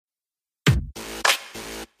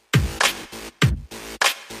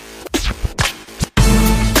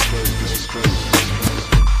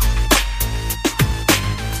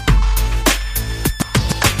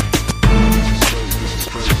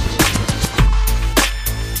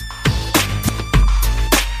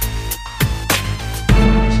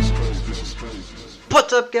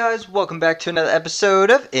What's up, guys? Welcome back to another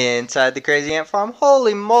episode of Inside the Crazy Ant Farm.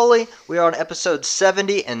 Holy moly, we are on episode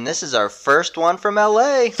 70, and this is our first one from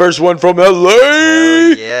LA. First one from LA!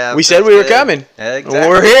 Hell yeah. We said we were coming. Exactly.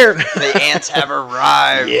 We're here. The ants have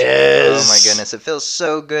arrived. Yes. Oh my goodness, it feels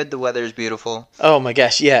so good. The weather is beautiful. Oh my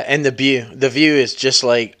gosh, yeah, and the view. The view is just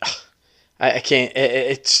like, I can't,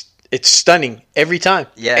 it's stunning every time.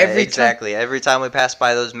 Yeah, exactly. Every time we pass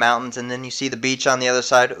by those mountains and then you see the beach on the other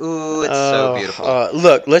side, ooh, it's so beautiful.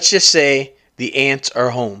 Look, let's just say the ants are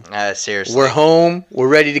home. Seriously. We're home. We're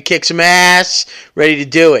ready to kick some ass. Ready to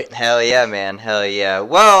do it. Hell yeah, man. Hell yeah.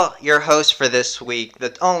 Well, your hosts for this week,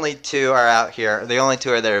 the only two are out here. The only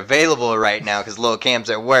two that are available right now because Lil Cam's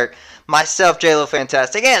at work. Myself, JLo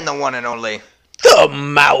Fantastic, and the one and only The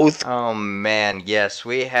Mouth. Oh, man. Yes,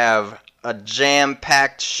 we have a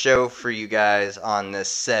jam-packed show for you guys on this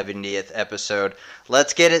 70th episode.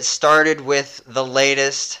 Let's get it started with the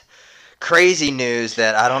latest crazy news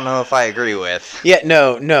that I don't know if I agree with. Yeah,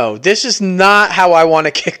 no. This is not how I want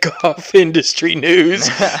to kick off industry news.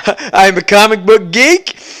 I'm a comic book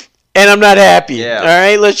geek, and I'm not happy. Yeah. All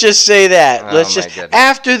right, let's just say that. Oh, my goodness.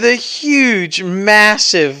 After the huge,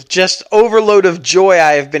 massive, just overload of joy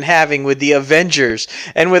I have been having with the Avengers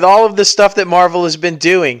and with all of the stuff that Marvel has been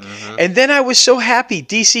doing. And then I was so happy.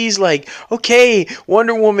 DC's like, okay,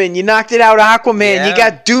 Wonder Woman, you knocked it out, Aquaman, Yeah. you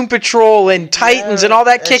got Doom Patrol and Titans and all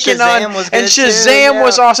that And kicking Shazam on. was And good too, Shazam yeah.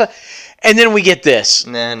 was awesome. And then we get this.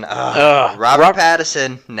 And then Robert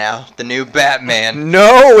Pattinson, now the new Batman.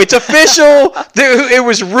 No, it's official. It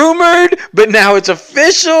was rumored, but now it's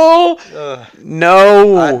official.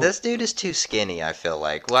 No. This dude is too skinny, I feel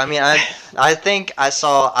like. Well, I mean, I think I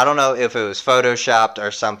saw, I don't know if it was photoshopped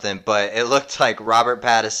or something, but it looked like Robert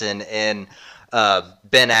Pattinson in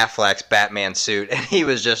Ben Affleck's Batman suit, and he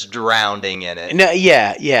was just drowning in it. No,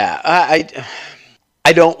 yeah.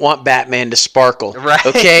 I don't want Batman to sparkle. Right.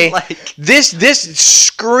 Okay? Like- This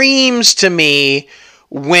screams to me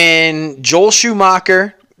when Joel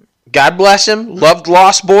Schumacher, God bless him, loved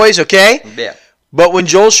Lost Boys, okay? Yeah. But when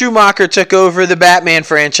Joel Schumacher took over the Batman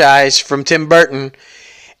franchise from Tim Burton,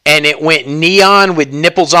 and it went neon with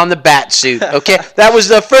nipples on the bat suit, okay? That was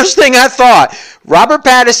the first thing I thought. Robert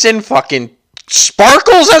Pattinson fucking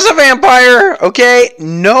sparkles as a vampire, okay?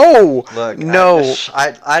 No. Look, no.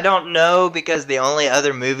 I don't know, because the only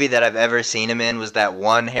other movie that I've ever seen him in was that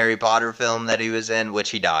one Harry Potter film that he was in, which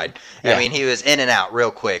he died. Yeah. I mean, he was in and out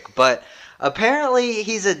real quick, but apparently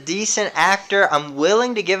he's a decent actor. I'm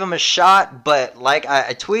willing to give him a shot, but like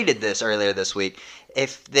I tweeted this earlier this week,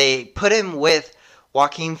 if they put him with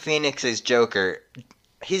Joaquin Phoenix's Joker,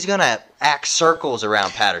 he's going to act circles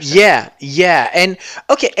around Patterson. Yeah. And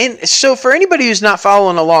so for anybody who's not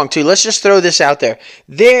following along too, let's just throw this out there.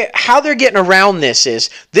 How they're getting around this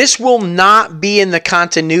is this will not be in the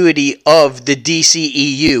continuity of the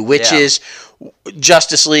DCEU, which is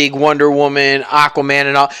Justice League, Wonder Woman, Aquaman,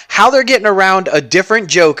 and all. How they're getting around a different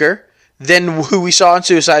Joker than who we saw in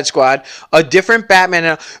Suicide Squad, a different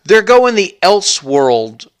Batman. They're going the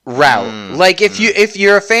Elseworld route. Like if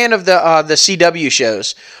you're a fan of the CW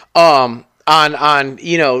shows, on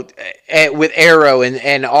with Arrow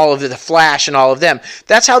and all of the Flash and all of them,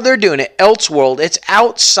 that's how they're doing it. Elseworld, it's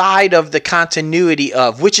outside of the continuity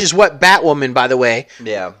of, which is what Batwoman, by the way,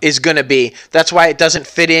 is going to be. That's why it doesn't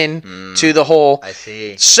fit in to the whole. I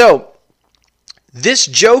see. So this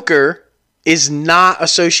Joker is not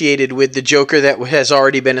associated with the Joker that has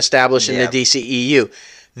already been established in the DCEU.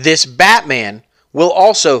 This Batman will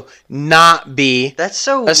also not be. That's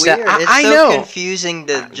so weird. I so know. Confusing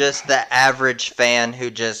to just the average fan who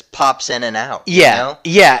just pops in and out. Yeah, you know?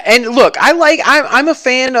 yeah. And look, I'm a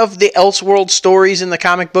fan of the Elseworld stories in the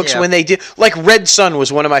comic books when they do. Like Red Sun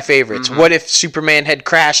was one of my favorites. What if Superman had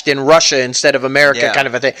crashed in Russia instead of America, kind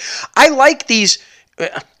of a thing. I like these.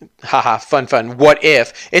 Fun. What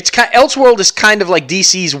if? Elseworld is kind of like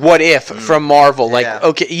DC's What If from Marvel. Like,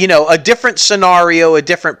 okay, a different scenario, a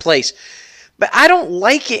different place. But I don't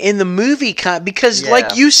like it in the movie because,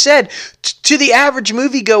 like you said, to the average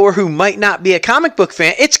moviegoer who might not be a comic book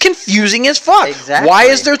fan, it's confusing as fuck. Exactly. Why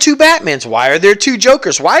is there two Batmans? Why are there two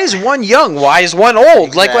Jokers? Why is one young? Why is one old?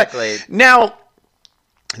 Exactly. Now,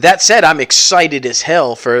 that said, I'm excited as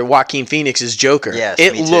hell for Joaquin Phoenix's Joker. Yes,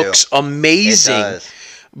 it me too. looks amazing. It does.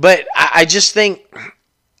 But I just think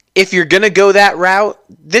if you're going to go that route,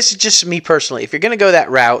 this is just me personally, if you're going to go that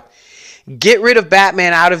route, get rid of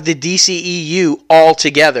Batman out of the DCEU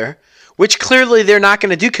altogether, which clearly they're not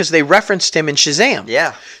going to do because they referenced him in Shazam.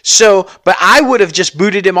 Yeah. So, but I would have just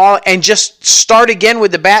booted him all and just start again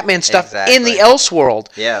with the Batman stuff in the Elseworld.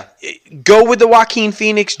 Yeah. Go with the Joaquin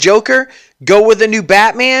Phoenix Joker. Go with the new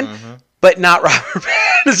Batman. but not Robert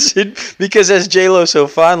Pattinson, because as J-Lo so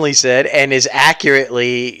fondly said, and is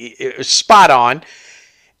accurately spot on,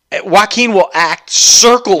 Joaquin will act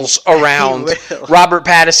circles around Robert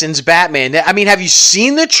Pattinson's Batman. I mean, have you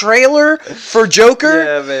seen the trailer for Joker?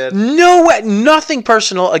 Yeah, man. No, nothing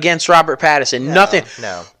personal against Robert Pattinson. Nothing.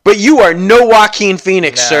 No. But you are no Joaquin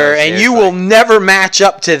Phoenix, sir, seriously. and you will never match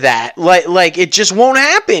up to that. Like it just won't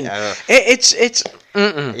happen. It's.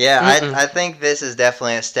 Mm-mm, yeah, mm-mm. I think this is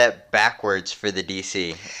definitely a step backwards for the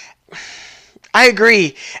DC. I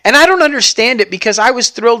agree. And I don't understand it because I was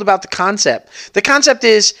thrilled about the concept. The concept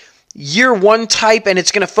is you're one type and it's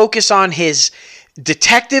going to focus on his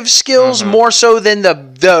detective skills more so than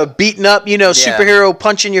the beaten up, superhero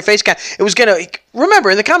punch in your face kind. It was going to, remember,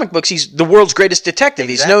 in the comic books, he's the world's greatest detective.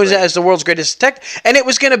 Exactly. He's known as the world's greatest detective. And it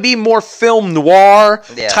was going to be more film noir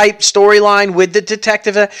type storyline with the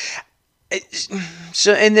detective.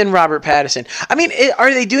 So, and then Robert Pattinson. I mean,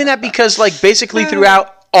 are they doing that because, like, basically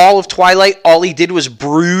throughout all of Twilight, all he did was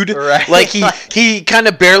brood? Right. Like, he kind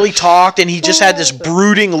of barely talked, and he just had this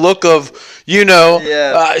brooding look of,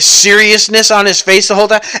 seriousness on his face the whole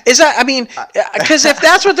time. Is that, I mean, because if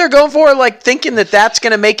that's what they're going for, like, thinking that that's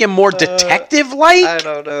going to make him more detective-like, I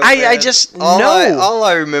don't know. I just, all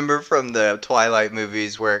I remember from the Twilight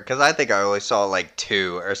movies because I think I only saw, like,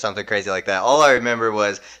 2 or something crazy like that. All I remember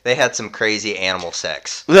was they had some crazy animal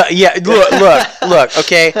sex. Yeah, look,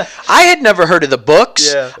 okay? I had never heard of the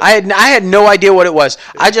books. Yeah. I had no idea what it was.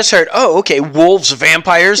 I just heard, wolves,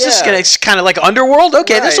 vampires. Yeah. This is gonna kind of like Underworld.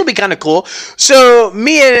 Okay, This will be kind of cool. So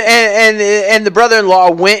me and the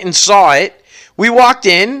brother-in-law went and saw it. We walked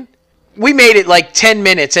in. We made it like 10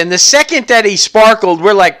 minutes, and the second that he sparkled,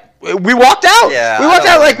 we walked out. Yeah, we walked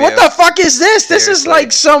out like, what the fuck is this? Seriously. This is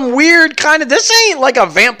like some weird kind of. This ain't like a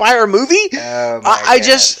vampire movie. Oh my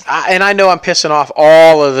and I know I'm pissing off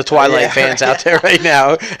all of the Twilight fans out there right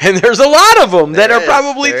now, and there's a lot of them that are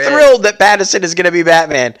probably thrilled that Pattinson is going to be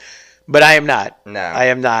Batman. But I am not. No. I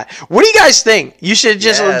am not. What do you guys think? You should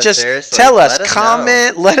just seriously. tell us.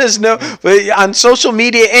 Comment. Let us know. On social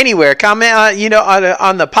media, anywhere. Comment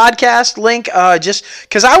on the podcast link. Just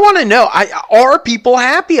because I want to know. Are people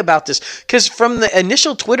happy about this? Because from the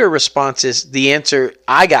initial Twitter responses, the answer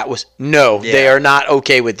I got was no. They are not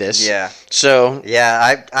okay with this. Yeah. So.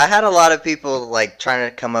 Yeah, I had a lot of people like trying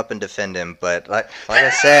to come up and defend him, but like I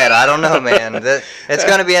said, I don't know, man. It's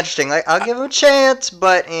going to be interesting. Like I'll give him a chance,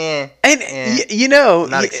 but I'm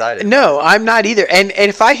not excited. No, I'm not either. And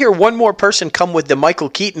if I hear one more person come with the Michael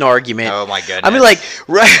Keaton argument, oh my goodness. I mean,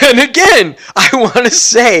 and again, I want to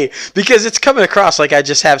say, because it's coming across like I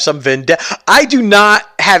just have some vendetta. I do not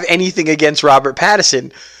have anything against Robert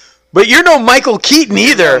Pattinson. But you're no Michael Keaton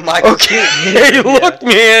either. Keaton. Hey, look,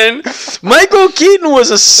 man. Michael Keaton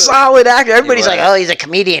was a solid actor. Everybody's like, he's a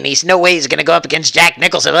comedian. He's no way he's going to go up against Jack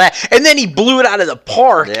Nicholson. And then he blew it out of the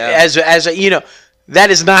park as that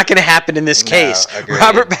is not going to happen in this case. Agreed.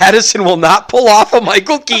 Robert Pattinson will not pull off a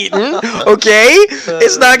Michael Keaton, okay?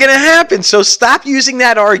 It's not going to happen. So stop using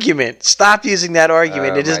that argument.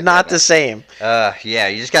 It is not the same. Yeah,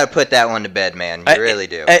 you just got to put that one to bed, man. You really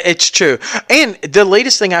do. It's true. And the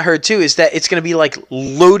latest thing I heard, too, is that it's going to be, like,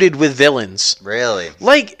 loaded with villains. Really?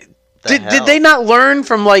 Like... Did they not learn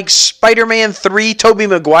from like Spider-Man 3, Tobey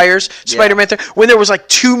Maguire's Spider-Man 3, when there was like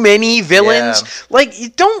too many villains? Yeah. Like, you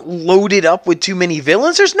don't load it up with too many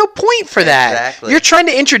villains. There's no point for that. Exactly. You're trying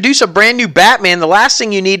to introduce a brand new Batman. The last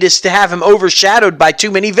thing you need is to have him overshadowed by too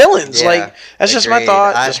many villains. Yeah, like, that's just my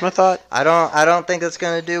thought. I don't think that's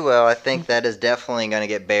going to do well. I think that is definitely going to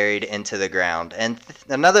get buried into the ground. And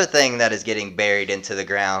another thing that is getting buried into the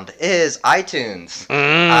ground is iTunes.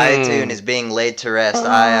 iTunes is being laid to rest.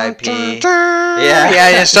 IIP.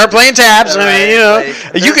 Yeah. Start playing taps.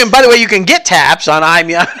 You can. By the way, you can get taps on on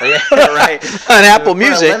Apple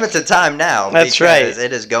Music. For a limited time now. That's right.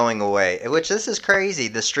 It is going away. Which this is crazy.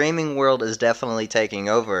 The streaming world is definitely taking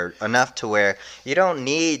over enough to where you don't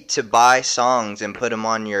need to buy songs and put them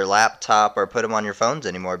on your laptop or put them on your phones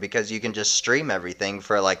anymore because you can just stream everything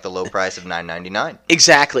for like the low price of $9.99.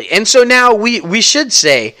 Exactly. And so now we should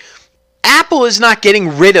say, Apple is not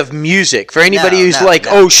getting rid of music. For anybody who's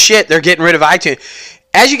oh shit, they're getting rid of iTunes.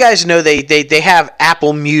 As you guys know, they have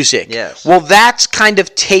Apple Music. Yes. Well, that's kind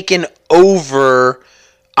of taken over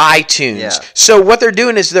iTunes. Yeah. So what they're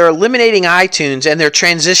doing is they're eliminating iTunes and they're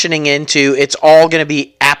transitioning into it's all going to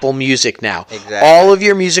be Apple Music now. Exactly. All of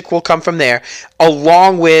your music will come from there,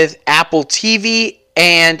 along with Apple TV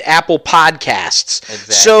and Apple Podcasts.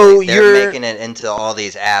 Exactly. So they're making it into all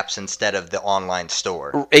these apps instead of the online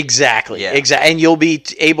store. Exactly. Yeah. Exactly. And you'll be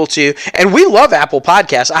able to. And we love Apple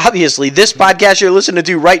Podcasts. Obviously, this podcast you're listening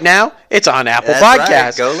to right now, it's on Apple Podcasts.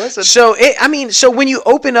 Right. Go listen. So so when you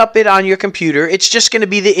open up it on your computer, it's just going to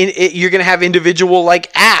be you're going to have individual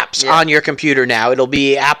like apps on your computer now. It'll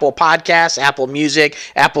be Apple Podcasts, Apple Music,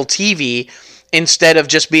 Apple TV, instead of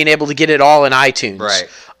just being able to get it all in iTunes. Right.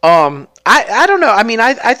 I don't know. I mean,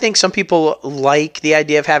 I think some people like the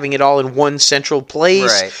idea of having it all in one central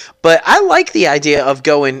place. Right. But I like the idea of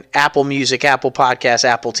going Apple Music, Apple Podcasts,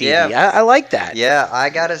 Apple TV. Yeah. I like that. Yeah,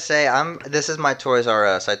 I gotta say, this is my Toys R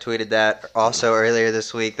Us. I tweeted that also earlier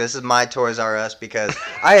this week. This is my Toys R Us because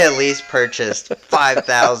I at least purchased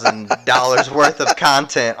 $5,000 worth of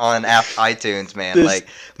content on iTunes, man. Like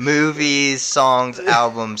movies, songs,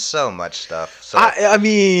 albums, so much stuff. So I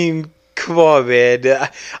mean, come on, man.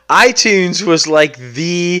 iTunes was like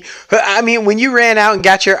when you ran out and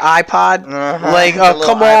got your iPod,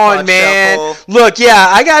 come on, man. Shuffle. Look, yeah,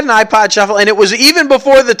 I got an iPod Shuffle, and it was even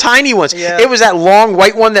before the tiny ones. Yeah. It was that long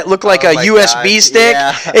white one that looked like a USB stick.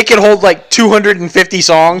 Yeah. It could hold like 250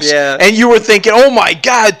 songs. Yeah. And you were thinking, oh my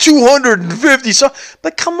God, 250 songs.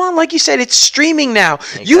 But come on, like you said, it's streaming now.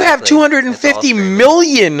 Exactly. You have 250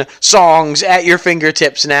 million songs at your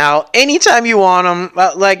fingertips now. Anytime you want them,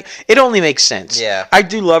 it only makes sense. Yeah. I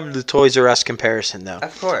do love the Toys R Us comparison, though.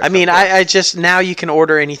 Of course. I mean, I just, now you can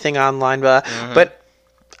order anything online, but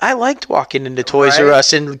I liked walking into Toys R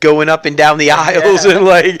Us and going up and down the aisles and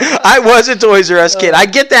I was a Toys R Us kid. I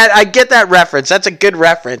get that reference. That's a good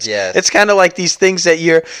reference. Yes. It's kind of like these things that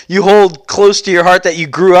you hold close to your heart that you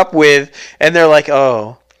grew up with, and they're like,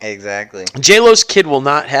 oh. Exactly. J-Lo's kid will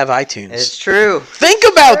not have iTunes. It's true. Think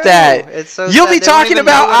about that. It's so You'll be talking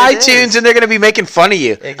about iTunes, and they're going to be making fun of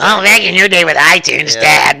you. Exactly. Oh, making your day with iTunes,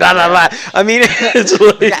 Dad. Blah blah blah. I mean, it's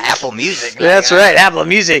like Apple Music. That's right, Apple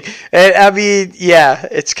Music. I mean, yeah,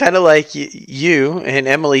 it's kind of like you and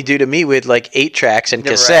Emily do to me with like 8 tracks and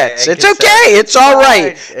cassettes. Right, it's okay. It's all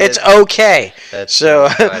right. It's okay. That's so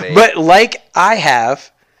funny. But like I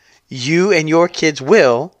have, you and your kids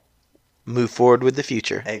will move forward with the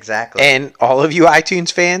future. Exactly. And all of you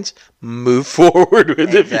iTunes fans, move forward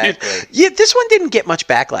with the future. Yeah, this one didn't get much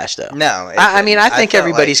backlash, though. No. I mean, I think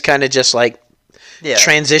everybody's kind of just like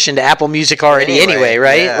transitioned to Apple Music already anyway,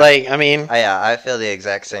 right? Yeah. Like, I mean. Yeah, I feel the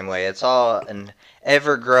exact same way. It's all an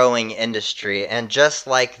ever-growing industry. And just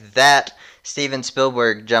like that, Steven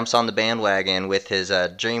Spielberg jumps on the bandwagon with his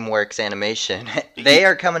DreamWorks animation. They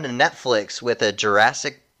are coming to Netflix with a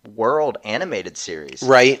Jurassic World animated series.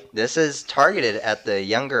 Right. This is targeted at the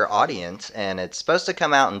younger audience, and it's supposed to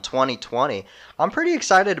come out in 2020. I'm pretty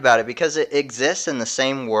excited about it because it exists in the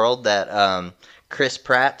same world that Chris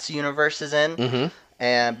Pratt's universe is in.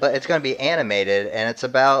 Mm-hmm. But it's going to be animated, and it's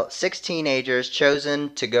about 6 teenagers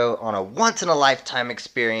chosen to go on a once-in-a-lifetime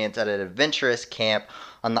experience at an adventurous camp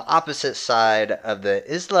on the opposite side of the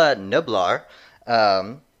Isla Nublar.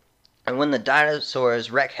 And when the dinosaurs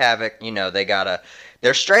wreak havoc,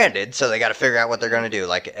 they're stranded, so they got to figure out what they're going to do,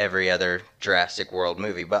 like every other Jurassic World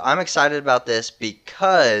movie. But I'm excited about this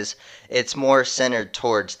because it's more centered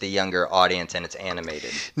towards the younger audience and it's animated.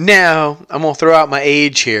 Now, I'm going to throw out my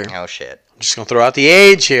age here. Oh, shit. I'm just going to throw out the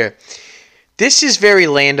age here. This is very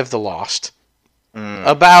Land of the Lost.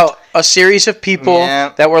 About a series of people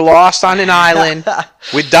that were lost on an island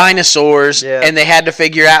with dinosaurs, and they had to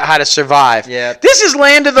figure out how to survive. This is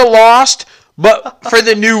Land of the Lost, but for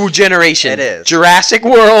the new generation. It is. Jurassic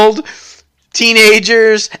World,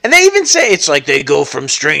 teenagers, and they even say it's like they go from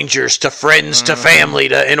strangers to friends to family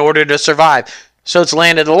in order to survive. So it's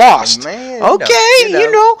Land of the Lost. Man,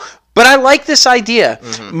 okay, But I like this idea.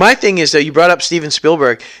 My thing is, though, you brought up Steven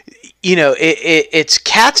Spielberg. It's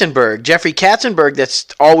Katzenberg, Jeffrey Katzenberg, that's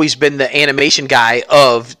always been the animation guy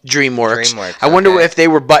of DreamWorks. I wonder if they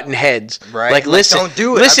were button heads. Right. Like, listen, don't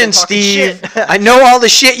do it. Listen, Steve, I know all the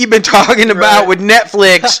shit you've been talking about with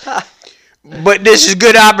Netflix, but this is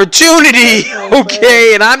good opportunity,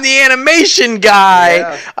 okay? And I'm the animation guy.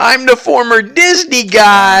 Yeah. I'm the former Disney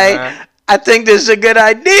guy. I think this is a good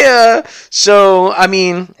idea. So, I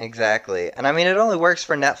mean... Exactly. And I mean, it only works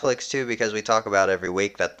for Netflix, too, because we talk about every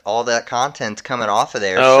week that all that content's coming off of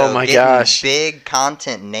there. Oh, my gosh. Big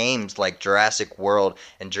content names like Jurassic World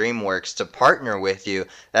and DreamWorks to partner with you,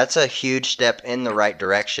 that's a huge step in the right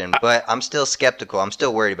direction. But I'm still skeptical. I'm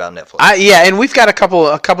still worried about Netflix. And we've got a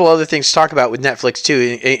couple other things to talk about with Netflix,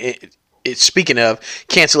 too. speaking of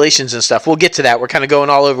cancellations and stuff, we'll get to that. We're kind of going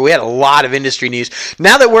all over. We had a lot of industry news.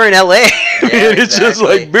 Now that we're in LA, it's just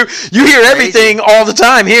like, boom. You hear everything all the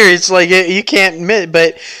time here. It's like you can't admit it,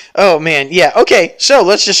 but oh man, yeah. Okay, so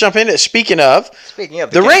let's just jump into it. Speaking of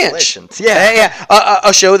the Ranch,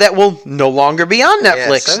 a show that will no longer be on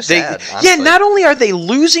Netflix. Yeah, so sad, not only are they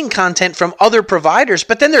losing content from other providers,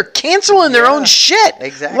 but then they're canceling their own shit.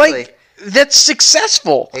 Exactly. Like, that's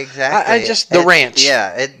successful. Exactly. The Ranch.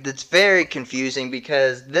 Yeah, it's very confusing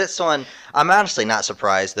because this one, I'm honestly not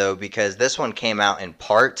surprised though, because this one came out in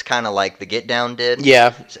parts, kind of like the Get Down did.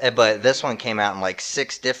 Yeah. But this one came out in like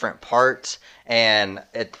 6 different parts, and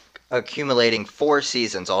it accumulating 4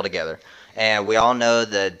 seasons altogether. And we all know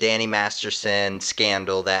the Danny Masterson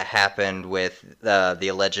scandal that happened with the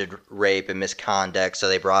alleged rape and misconduct, so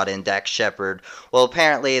they brought in Dax Shepard. Well,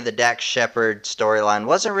 apparently the Dax Shepard storyline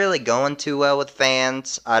wasn't really going too well with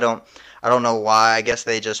fans. I don't know why. I guess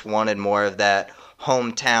they just wanted more of that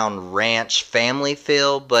hometown ranch family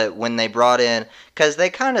feel, but when they brought in, because they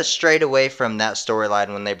kind of strayed away from that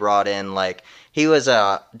storyline when they brought in, like,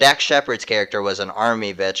 Dax Shepard's character was an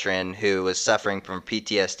Army veteran who was suffering from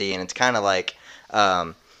PTSD, and it's kind of like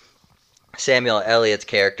Samuel Elliott's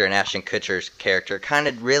character and Ashton Kutcher's character kind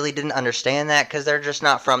of really didn't understand that because they're just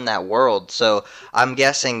not from that world. So I'm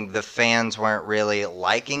guessing the fans weren't really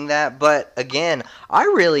liking that. But again, I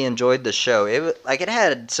really enjoyed the show. It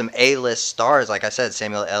had some A-list stars, like I said,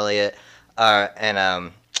 Samuel Elliott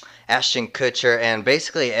and Ashton Kutcher, and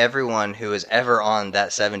basically everyone who was ever on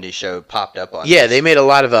that 70s show popped up on. Yeah, they made a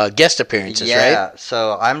lot of guest appearances, right? Yeah,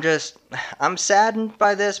 so I'm saddened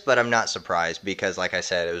by this, but I'm not surprised because, like I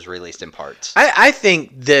said, it was released in parts. I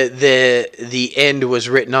think the end was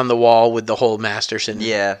written on the wall with the whole Masterson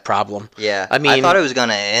problem. Yeah, I mean, I thought it was going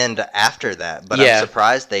to end after that, but I'm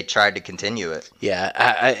surprised they tried to continue it. Yeah,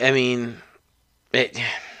 I mean,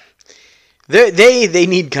 They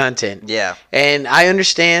need content. Yeah. And I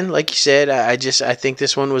understand, like you said, I think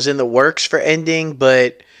this one was in the works for ending,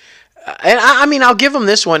 but I mean, I'll give them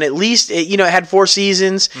this one. At least, it had 4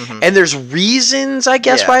 seasons, and there's reasons, I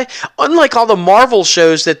guess, why. Unlike all the Marvel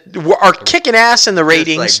shows that are kicking ass in the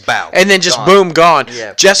ratings, and then just boom, gone.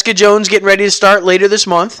 Yeah. Jessica Jones getting ready to start later this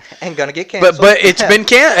month. And gonna get canceled. But it's been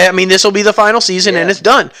canceled. I mean, this will be the final season, and it's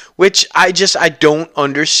done. Which I don't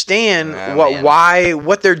understand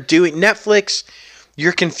what they're doing. Netflix,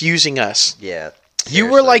 you're confusing us. Yeah. Seriously.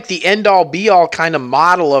 You were like the end-all, be-all kind of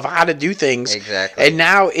model of how to do things. Exactly. And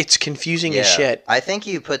now it's confusing as shit. I think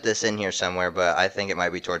you put this in here somewhere, but I think it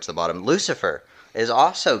might be towards the bottom. Lucifer is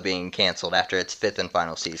also being canceled after its 5th and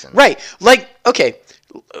final season. Right. Like, okay.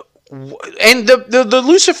 And the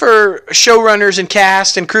Lucifer showrunners and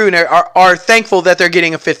cast and crew are thankful that they're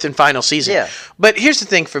getting a 5th and final season. Yeah. But here's the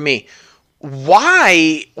thing for me.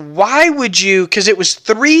 Why would you, because it was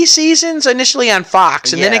 3 seasons initially on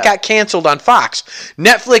Fox, and then it got canceled on Fox.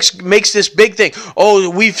 Netflix makes this big thing. Oh,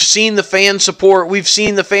 we've seen the fan support, we've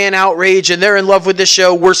seen the fan outrage, and they're in love with this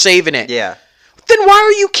show, we're saving it. Yeah. Then why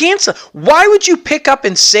are you canceling? Why would you pick up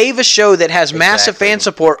and save a show that has massive fan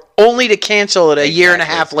support only to cancel it a year and a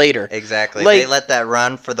half later? Exactly. They let that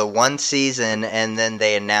run for the 1 season, and then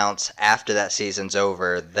they announce after that season's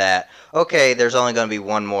over that, okay, there's only going to be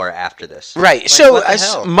 1 more after this. Right.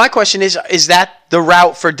 So my question is that the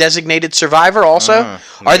route for Designated Survivor also?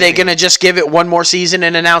 Are they going to just give it 1 more season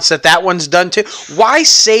and announce that one's done too? Why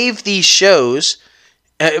save these shows?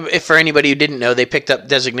 If for anybody who didn't know, they picked up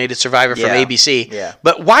Designated Survivor from ABC. Yeah.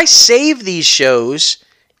 But why save these shows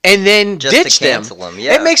and then just ditch to cancel them?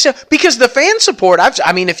 Yeah. It makes because the fan support.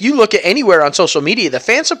 If you look at anywhere on social media, the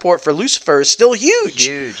fan support for Lucifer is still huge.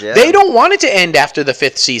 Huge. Yeah. They don't want it to end after the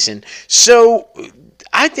 5th season. So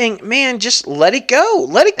I think, man, just let it go.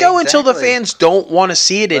 Let it go until the fans don't want to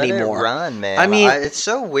see it anymore. Let it run, man. I mean, it's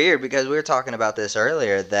so weird because we were talking about this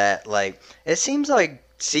earlier that it seems like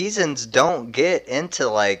seasons don't get into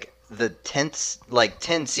the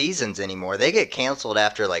 10 seasons anymore. They get canceled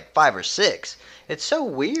after 5 or 6. It's so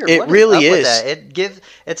weird. It really is. With that?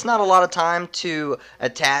 It's not a lot of time to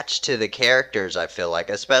attach to the characters, I feel like,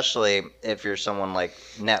 especially if you're someone like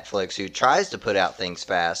Netflix who tries to put out things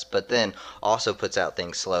fast, but then also puts out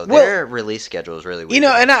things slow. Their release schedule is really weird.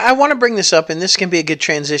 And I want to bring this up, and this can be a good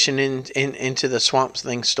transition into the Swamp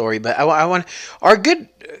Thing story, but I want our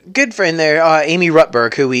good friend there, Amy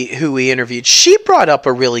Rutberg, who we interviewed, she brought up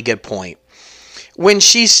a really good point when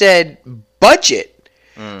she said budget.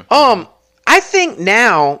 I think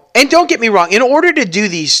now, and don't get me wrong, in order to do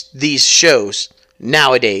these shows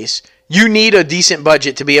nowadays, you need a decent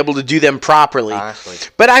budget to be able to do them properly. Honestly.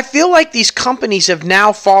 But I feel like these companies have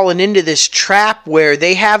now fallen into this trap where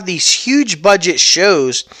they have these huge budget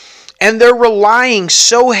shows, and they're relying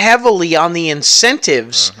so heavily on the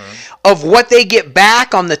incentives of what they get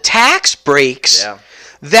back on the tax breaks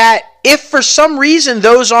that if for some reason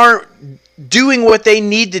those aren't doing what they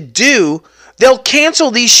need to do, they'll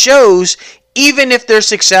cancel these shows even if they're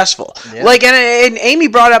successful. Yeah. Like, and Amy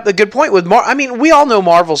brought up a good point with I mean, we all know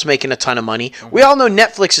Marvel's making a ton of money. We all know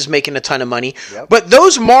Netflix is making a ton of money. But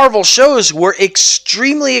those Marvel shows were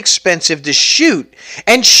extremely expensive to shoot.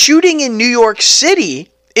 And shooting in New York City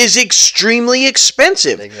is extremely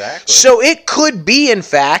expensive. Exactly. So it could be, in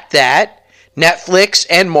fact, that Netflix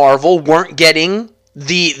and Marvel weren't getting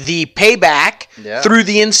the payback through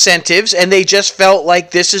the incentives, and they just felt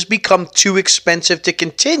like this has become too expensive to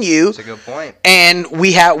continue. That's a good point. And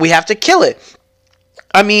we have to kill it.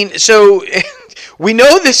 I mean, so we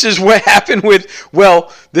know this is what happened with,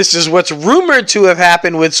 well, this is what's rumored to have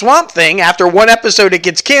happened with Swamp Thing. After one episode, it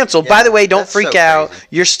gets canceled. By the way, don't freak out. Crazy.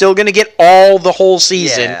 You're still going to get the whole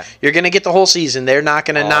season. Yeah. You're going to get the whole season. They're not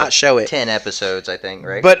going to not show it. 10 episodes, I think,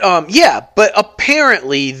 right? But, but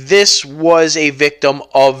apparently this was a victim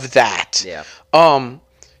of that. Yeah.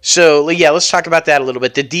 So, let's talk about that a little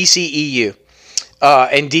bit. The DCEU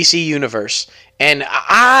and DC Universe. And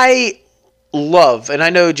I love, and I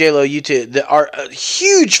know J-Lo, you too, are a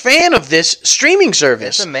huge fan of this streaming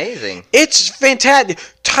service. It's amazing. It's fantastic.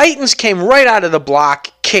 Titans came right out of the block,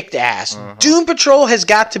 kicked ass. Doom Patrol has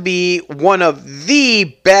got to be one of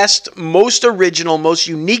the best, most original, most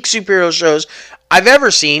unique superhero shows I've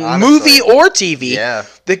ever seen, movie or TV. Yeah.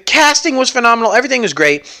 The casting was phenomenal. Everything was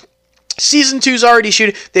great. Season 2's already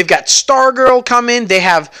shooting. They've got Stargirl coming. They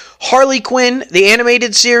have Harley Quinn, the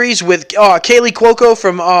animated series with Kaylee Cuoco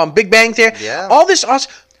from Big Bang Theory. Yeah. All this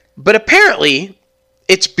awesome. But apparently,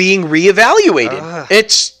 it's being reevaluated.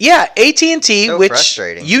 It's, AT&T, so which,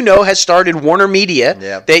 has started Warner Media.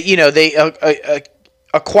 Yeah. They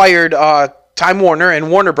acquired Time Warner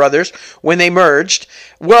and Warner Brothers when they merged.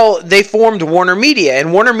 Well, they formed Warner Media,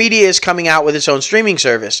 and Warner Media is coming out with its own streaming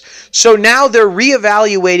service. So now they're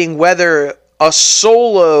reevaluating whether a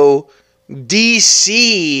solo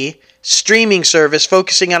DC streaming service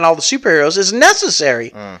focusing on all the superheroes is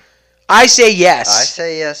necessary. I say yes. I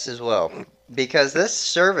say yes as well. Because this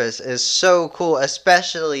service is so cool,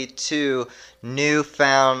 especially to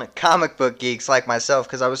newfound comic book geeks like myself,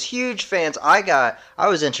 because I was huge fans. I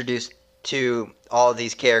was introduced to all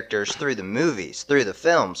these characters through the movies, through the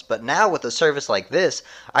films. But now with a service like this,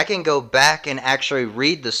 I can go back and actually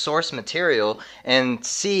read the source material and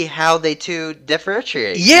see how they two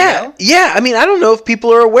differentiate. Yeah, yeah. I mean, I don't know if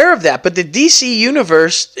people are aware of that, but the DC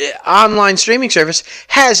Universe online streaming service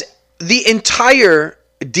has the entire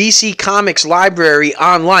DC Comics library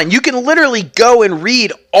online. You can literally go and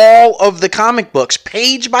read all of the comic books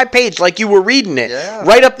page by page like you were reading it. Yeah.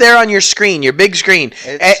 Right up there on your screen, your big screen.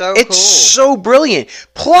 It's cool. So brilliant.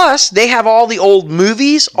 Plus, they have all the old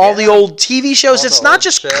movies, all the old TV shows. It's not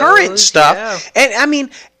just current stuff. Yeah. And I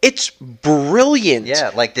mean, it's brilliant. Yeah,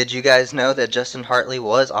 like, did you guys know that Justin Hartley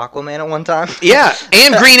was Aquaman at one time? Yeah,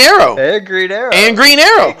 and Green Arrow. And Green Arrow. And Green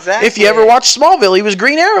Arrow. Exactly. If you ever watched Smallville, he was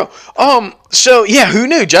Green Arrow. So, yeah, who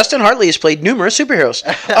knew? Justin Hartley has played numerous superheroes.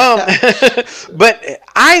 But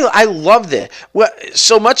I loved it. Well,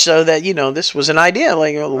 so much so that, this was an idea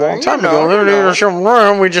like a long time ago.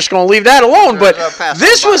 We're just going to leave that alone. But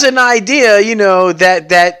this was an idea,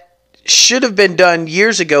 that should have been done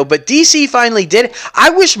years ago, but DC finally did it. I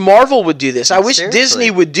wish Marvel would do this. I wish Disney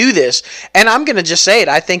would do this. And I'm going to just say it.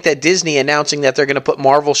 I think that Disney announcing that they're going to put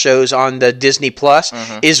Marvel shows on the Disney Plus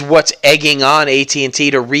is what's egging on AT&T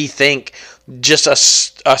to rethink just a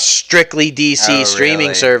strictly DC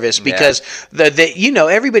streaming service, because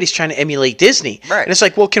everybody's trying to emulate Disney. Right. And it's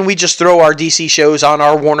like, well, can we just throw our DC shows on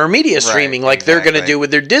our Warner Media streaming like they're going to do with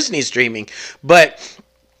their Disney streaming? But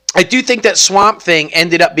I do think that Swamp Thing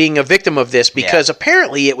ended up being a victim of this, because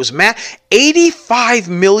apparently it was $85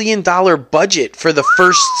 million budget for the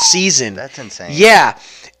first season. That's insane. Yeah.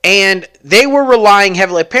 And they were relying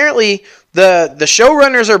heavily. Apparently, the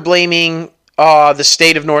showrunners are blaming the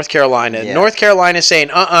state of North Carolina. Yeah. North Carolina is saying,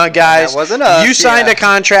 guys, that wasn't us. You signed a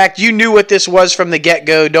contract. You knew what this was from the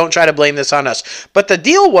get-go. Don't try to blame this on us. But the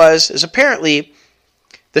deal is apparently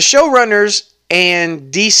the showrunners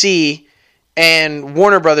and DC and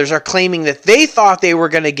Warner Brothers are claiming that they thought they were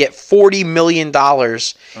going to get $40 million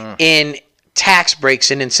in tax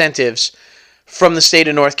breaks and incentives from the state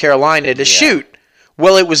of North Carolina to shoot.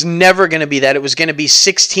 Well, it was never going to be that. It was going to be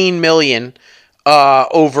 $16 million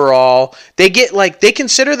overall. They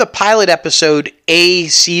consider the pilot episode a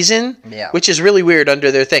season, which is really weird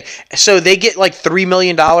under their thing. So they get like $3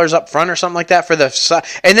 million up front or something like that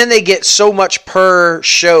and then they get so much per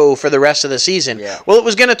show for the rest of the season. Yeah. Well, it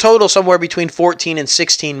was going to total somewhere between 14 and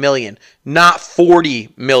 16 million, not 40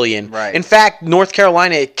 million. Right. In fact, North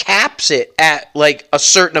Carolina caps it at like a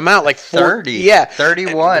certain amount, like 30. Yeah.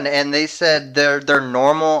 31, and they said their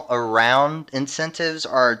normal around incentives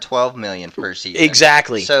are 12 million per season.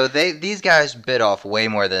 Exactly. So these guys bit off way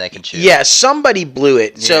more than they can chew. Yeah, somebody blew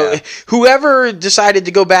it. Yeah. So whoever decided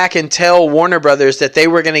to go back and tell Warner Brothers that they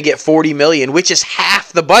were going to get 40 million, which is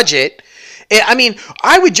half the budget. I mean,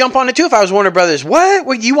 I would jump on it too if I was Warner Brothers. What?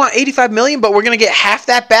 Well, you want 85 million, but we're going to get half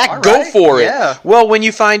that back? All Go right. for it. Yeah. Well, when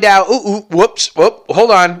you find out,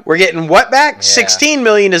 hold on, we're getting what back? Yeah. 16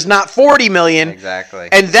 million is not 40 million. Exactly.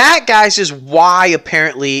 And that, guys, is why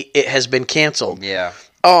apparently it has been canceled. Yeah.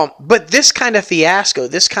 But this kind of fiasco,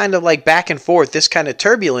 this kind of like back and forth, this kind of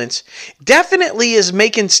turbulence, definitely is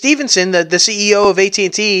making Stevenson, the CEO of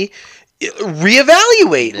AT&T,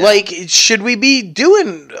 reevaluate. Yeah. Like, should we be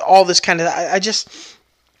doing all this kind of?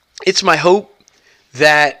 It's my hope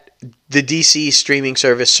that the DC streaming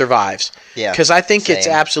service survives. Yeah, because I think it's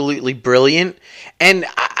absolutely brilliant, and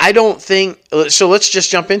I don't think so. Let's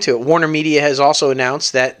just jump into it. Warner Media has also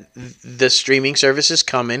announced that the streaming service is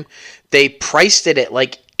coming. They priced it at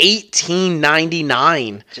like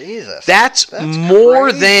 $18.99. Jesus, that's more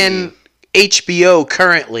crazy. than HBO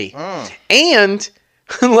currently, and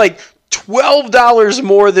like $12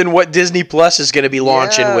 more than what Disney Plus is going to be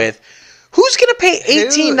launching with. Who's going to pay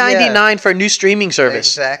 $18.99 for a new streaming service?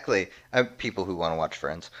 Exactly. People who want to watch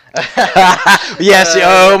Friends. Yes.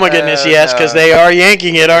 Oh my goodness. Yes, because they are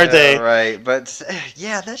yanking it, aren't they? Right. But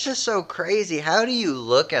yeah, that's just so crazy. How do you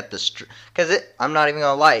look at the because I'm not even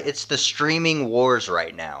gonna lie, it's the streaming wars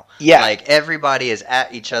right now. Yeah. Like everybody is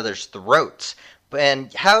at each other's throats.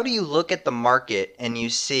 And how do you look at the market and you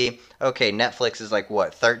see, okay, Netflix is like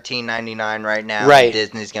what, $13.99 right now? Right. And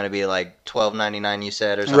Disney's going to be like $12.99, you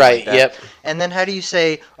said, or something Right, like that. yep. And then how do you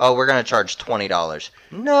say, oh, we're going to charge $20?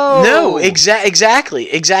 No. No, exactly.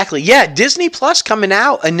 Yeah, Disney Plus coming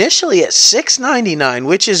out initially at $6.99,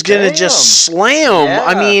 which is going to just slam. Yeah.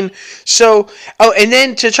 I mean, so, and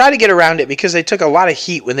then to try to get around it, because they took a lot of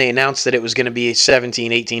heat when they announced that it was going to be $17,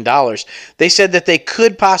 $18, they said that they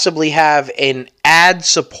could possibly have an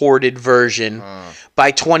ad-supported version by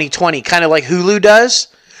 2020, kind of like Hulu does,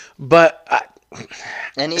 but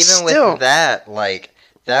and even still, with that, like,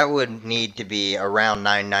 that would need to be around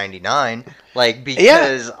 $9.99, like,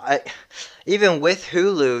 because even with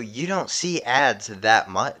Hulu, you don't see ads that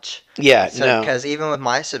much. Yeah, no. Because even with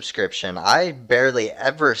my subscription, I barely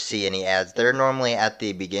ever see any ads. They're normally at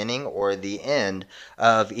the beginning or the end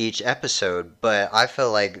of each episode, but I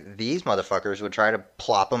feel like these motherfuckers would try to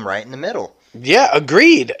plop them right in the middle. Yeah,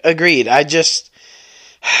 agreed. I just,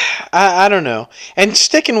 I don't know. And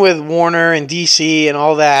sticking with Warner and DC and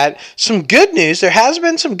all that, some good news. There has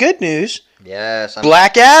been some good news. Yes.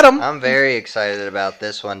 Black Adam. I'm very excited about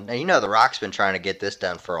this one. And you know The Rock's been trying to get this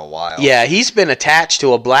done for a while. Yeah, he's been attached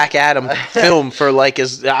to a Black Adam film for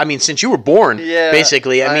since you were born,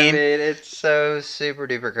 basically. I mean, it's so super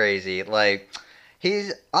duper crazy. Like, he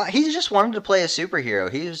just wanted to play a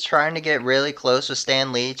superhero. He was trying to get really close with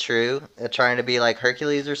Stan Lee, trying to be like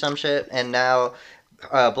Hercules or some shit. And now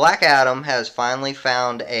Black Adam has finally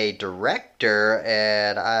found a director,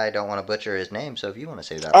 and I don't want to butcher his name, so if you want to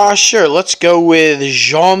say that. Sure. Let's go with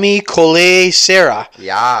Jean-Mi Collet-Serra.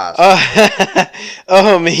 Yes.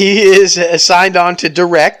 He is signed on to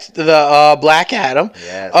direct the Black Adam,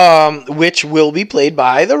 which will be played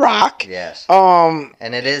by The Rock. Yes.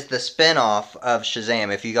 And it is the spin-off of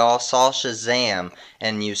Shazam. If you all saw Shazam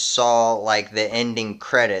and you saw like the ending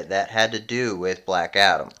credit, that had to do with Black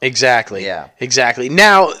Adam. Exactly. Yeah. Exactly.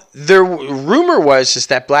 Now, the rumor was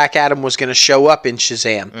that Black Adam was going to show up in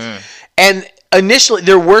Shazam. And initially,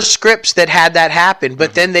 there were scripts that had that happen,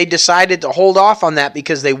 but then they decided to hold off on that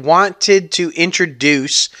because they wanted to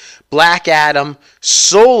introduce Black Adam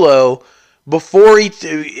solo before he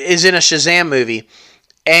is in a Shazam movie.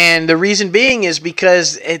 And the reason being is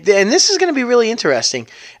because, and this is going to be really interesting,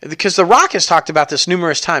 because The Rock has talked about this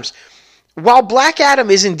numerous times. While Black Adam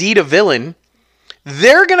is indeed a villain,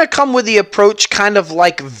 they're going to come with the approach kind of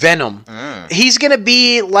like Venom. He's going to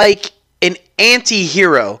be like an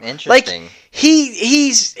anti-hero. Interesting. Like,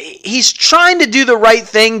 he's trying to do the right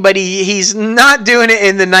thing, but he's not doing it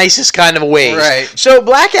in the nicest kind of ways. Right. So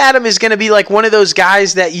Black Adam is going to be like one of those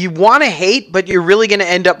guys that you want to hate, but you're really going to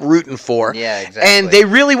end up rooting for. Yeah, exactly. And they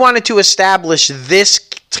really wanted to establish this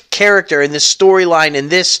character and this storyline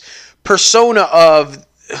and this persona of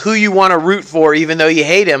who you want to root for, even though you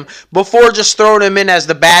hate him, before just throwing him in as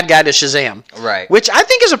the bad guy to Shazam. Right. Which I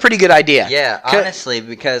think is a pretty good idea. Yeah, honestly,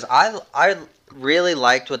 because I really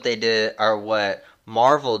liked what they did, or what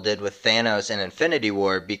Marvel did with Thanos in Infinity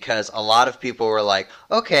War, because a lot of people were like,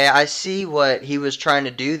 okay, I see what he was trying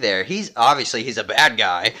to do there. He's a bad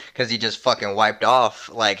guy because he just fucking wiped off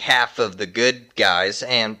like half of the good guys,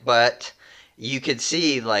 but you could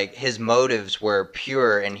see like his motives were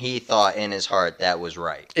pure, and he thought in his heart that was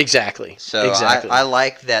right. Exactly. So I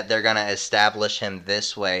like that they're gonna establish him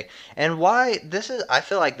this way, and I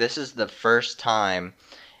feel like this is the first time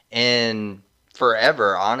in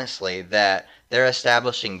forever, honestly, that they're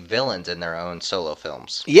establishing villains in their own solo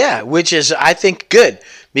films. Yeah, which is, I think, good.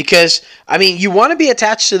 Because, I mean, you want to be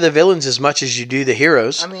attached to the villains as much as you do the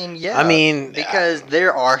heroes. I mean, yeah. Because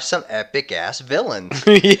there are some epic-ass villains.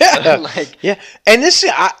 Yeah. Yeah. And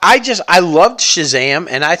I loved Shazam,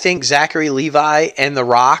 and I think Zachary Levi and The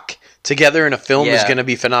Rock together in a film is going to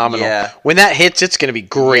be phenomenal. Yeah. When that hits, it's going to be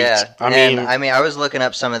great. Yeah. I was looking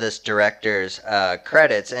up some of this director's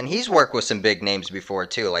credits, and he's worked with some big names before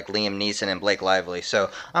too, like Liam Neeson and Blake Lively. So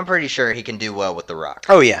I'm pretty sure he can do well with The Rock.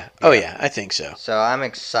 Oh yeah, I think so. So I'm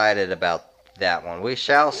excited about that one. We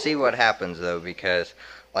shall see what happens though, because,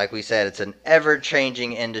 like we said, it's an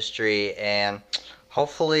ever-changing industry, and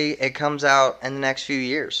hopefully it comes out in the next few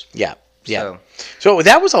years. Yeah. Yeah. So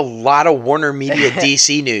that was a lot of Warner Media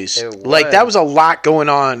DC news. Like, that was a lot going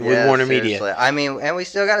on with Warner Media. I mean, and we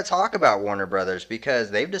still got to talk about Warner Brothers,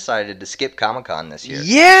 because they've decided to skip Comic-Con this year.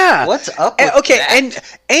 Yeah. What's up with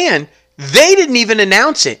that? And they didn't even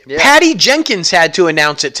announce it. Yeah. Patty Jenkins had to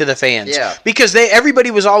announce it to the fans. Yeah. Because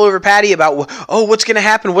everybody was all over Patty about, what's going to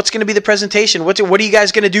happen? What's going to be the presentation? What are you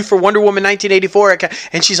guys going to do for Wonder Woman 1984?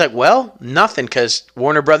 And she's like, well, nothing, because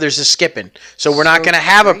Warner Brothers is skipping. So we're not going to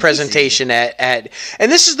have a presentation at...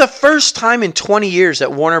 And this is the first time in 20 years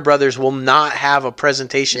that Warner Brothers will not have a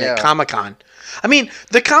presentation at Comic-Con. I mean,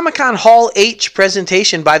 the Comic-Con Hall H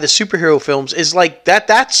presentation by the superhero films is like that.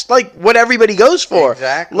 That's like what everybody goes for.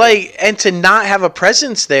 Exactly. Like, and to not have a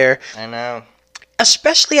presence there. I know.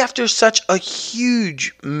 Especially after such a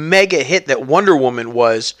huge mega hit that Wonder Woman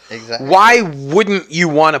was. Exactly. Why wouldn't you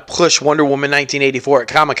want to push Wonder Woman 1984 at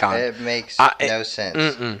Comic-Con? It makes no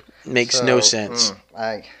sense. Makes no sense.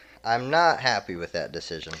 I'm not happy with that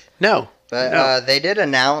decision. No. But they did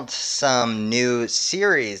announce some new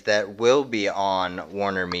series that will be on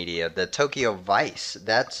Warner Media. The Tokyo Vice.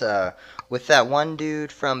 That's with that one dude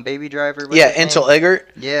from Baby Driver. Ansel Elgort.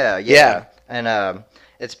 Yeah. And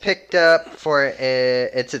it's picked up for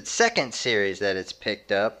it's its second series that it's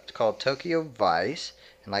picked up. It's called Tokyo Vice.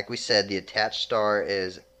 And like we said, the attached star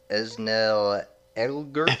is Ansel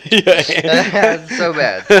Elgort. so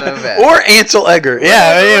bad. Or Ansel Elgort.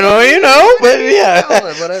 Yeah, but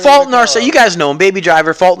yeah. Fault in Our Stars. You guys know him. Baby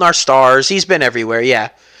Driver, Fault in Our Stars. He's been everywhere, yeah.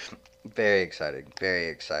 Very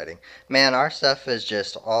exciting. Man, our stuff is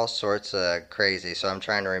just all sorts of crazy, so I'm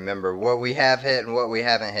trying to remember what we have hit and what we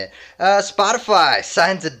haven't hit. Spotify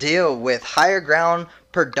signs a deal with Higher Ground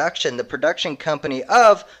Production, the production company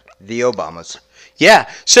of The Obamas.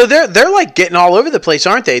 Yeah, so they're like getting all over the place,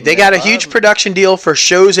 aren't they? They got a huge production deal for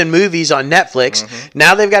shows and movies on Netflix. Mm-hmm.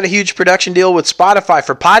 Now they've got a huge production deal with Spotify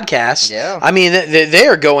for podcasts. Yeah. I mean, they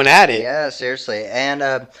are going at it. Yeah, seriously.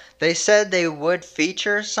 And they said they would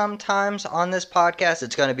feature sometimes on this podcast.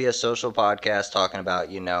 It's going to be a social podcast talking about,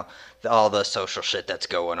 all the social shit that's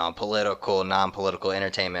going on, political, non-political,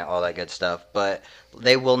 entertainment, all that good stuff. But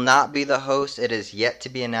they will not be the host. It is yet to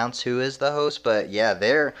be announced who is the host. But yeah,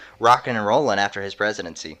 they're rocking and rolling after his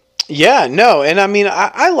presidency. Yeah, no, and I mean,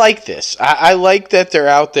 I like this. I like that they're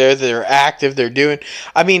out there, they're active, they're doing.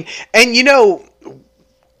 I mean, and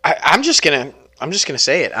I'm just gonna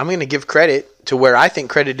say it. I'm gonna give credit to where I think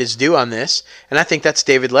credit is due on this, and I think that's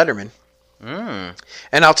David Letterman.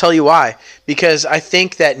 And I'll tell you why. Because I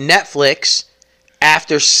think that Netflix,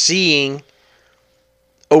 after seeing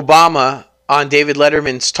Obama on David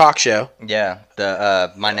Letterman's talk show. Yeah,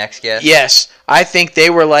 the My Next Guest. Yes, I think they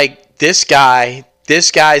were like, this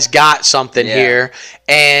guy's got something here.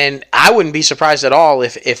 And I wouldn't be surprised at all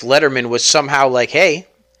if Letterman was somehow like, hey,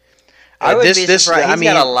 I would be surprised. He's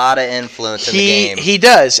got a lot of influence in the game. He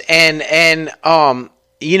does. And I'm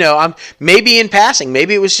maybe in passing.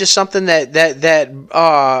 Maybe it was just something that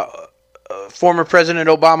former President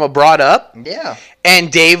Obama brought up. Yeah.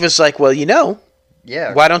 And Dave was like, well,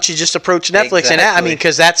 yeah. why don't you just approach Netflix? Exactly. And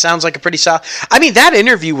because that sounds like a pretty solid. I mean, that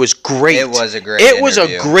interview was great. It was a great interview. It was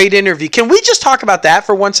a great interview. Can we just talk about that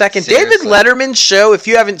for 1 second? Seriously. David Letterman's show, if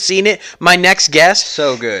you haven't seen it, My Next Guest,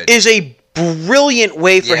 so good, is a brilliant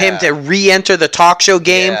way for him to re-enter the talk show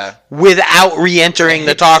game without re-entering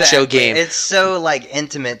the talk show game. It's so like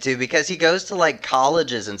intimate too, because he goes to like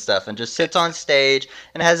colleges and stuff and just sits on stage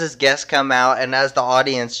and has his guests come out, and as the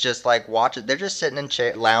audience just like watch it, they're just sitting and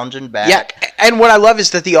lounging back. Yeah, and what I love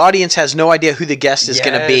is that the audience has no idea who the guest is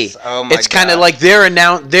going to be. Oh my It's kind of like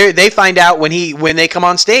they find out when they come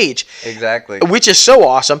on stage. Exactly. Which is so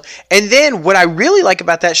awesome. And then what I really like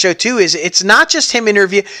about that show too is it's not just him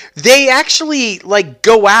interview. They actually like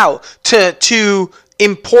go out to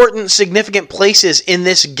important, significant places in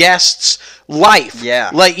this guest's life.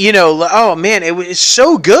 Yeah. Like, oh man, it was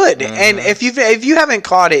so good. Mm-hmm. And if you haven't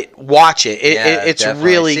caught it, watch it. It's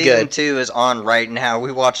definitely. Really good. Season 2 is on right now.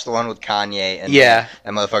 We watched the one with Kanye, and that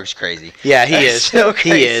motherfucker's crazy. Yeah, he is. So crazy.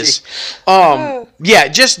 He is. Yeah,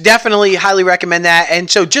 just definitely highly recommend that. And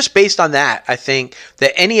so just based on that, I think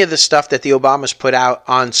that any of the stuff that the Obamas put out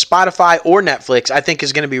on Spotify or Netflix, I think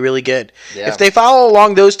is going to be really good. Yeah. If they follow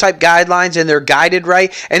along those type guidelines and they're guided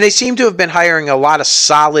right, and they seem to have been hiring a lot of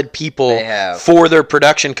solid people for their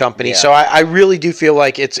production company. Yeah. So I really do feel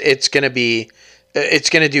like it's going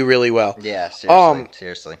to do really well. Yeah,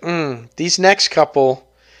 seriously. These next couple,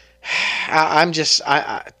 I'm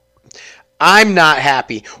not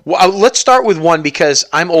happy. Well, let's start with one because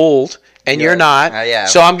I'm old and you're not.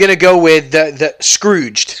 So I'm going to go with the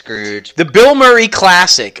Scrooged. The Bill Murray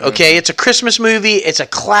classic, okay? Mm-hmm. It's a Christmas movie. It's a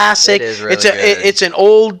classic. It is really good. It's an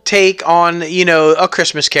old take on, A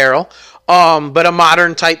Christmas Carol. But a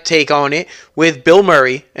modern type take on it with Bill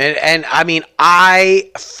Murray. And I mean, I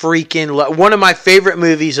freaking love one of my favorite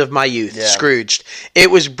movies of my youth, Scrooged. It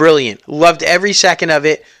was brilliant. Loved every second of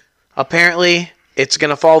it. Apparently, it's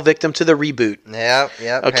going to fall victim to the reboot. Yep.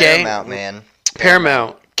 Okay? Paramount, man.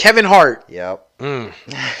 Paramount. Kevin Hart. Yep.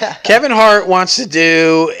 Kevin Hart wants to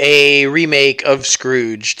do a remake of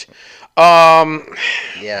Scrooged. I'm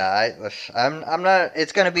not.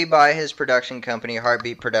 It's going to be by his production company,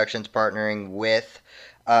 Heartbeat Productions, partnering with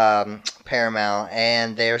Paramount,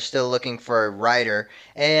 and they're still looking for a writer.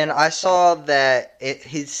 And I saw that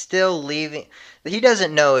he's still leaving. He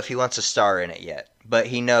doesn't know if he wants to star in it yet, but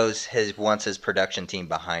he knows wants his production team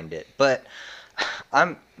behind it. But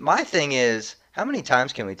my thing is, how many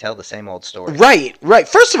times can we tell the same old story? Right.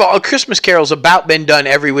 First of all, A Christmas Carol's about been done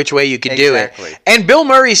every which way you could do it. And Bill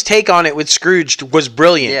Murray's take on it with Scrooged was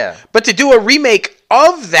brilliant. Yeah. But to do a remake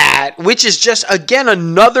of that, which is just, again,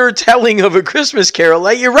 another telling of A Christmas Carol,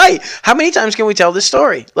 like, you're right. How many times can we tell this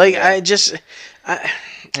story? Like, I don't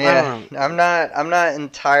know. I'm not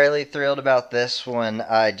entirely thrilled about this one.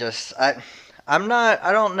 I don't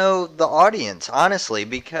know the audience, honestly,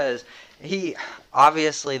 because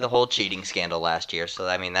obviously the whole cheating scandal last year, so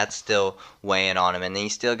I mean that's still weighing on him, and then he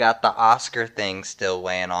still got the Oscar thing still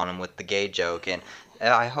weighing on him with the gay joke, and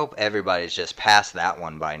I hope everybody's just past that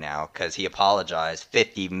one by now because he apologized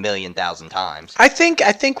 50 million thousand times. I think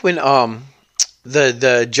when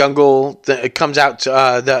the Jungle it comes out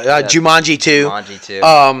Jumanji 2.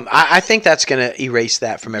 I think that's gonna erase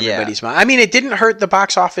that from everybody's mind. I mean, it didn't hurt the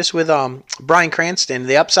box office with Bryan Cranston,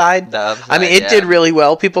 The Upside. I mean, it did really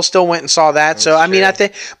well. People still went and saw that. That's I mean, I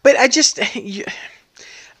think, but I just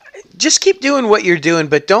keep doing what you're doing,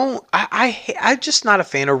 but don't. I'm just not a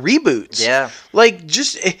fan of reboots. Yeah. Like,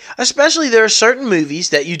 especially there are certain movies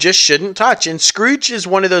that you just shouldn't touch, and Scrooge is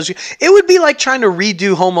one of those. It would be like trying to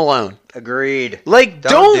redo Home Alone. Agreed. Like,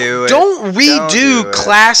 don't redo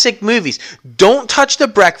classic movies. Don't touch The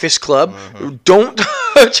Breakfast Club. Mm-hmm. Don't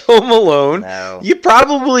touch Home Alone. No. You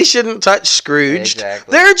probably shouldn't touch Scrooge.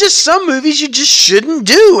 Exactly. There are just some movies you just shouldn't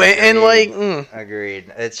do.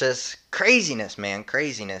 Agreed. It's just craziness, man.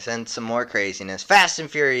 Craziness. And some more craziness. Fast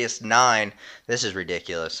and Furious 9. This is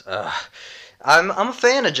ridiculous. Ugh. I'm a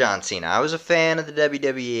fan of John Cena. I was a fan of the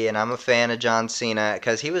WWE, and I'm a fan of John Cena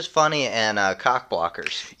because he was funny in Cock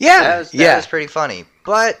Blockers. Yeah, that was pretty funny.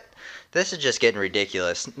 But this is just getting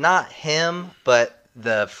ridiculous. Not him, but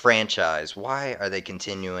the franchise. Why are they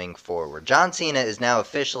continuing forward? John Cena is now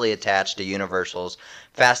officially attached to Universal's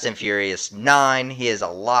Fast and Furious 9. He is a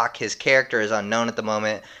lock. His character is unknown at the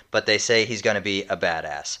moment, but they say he's going to be a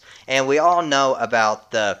badass. And we all know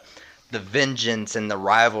about the vengeance and the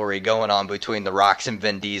rivalry going on between The Rock's and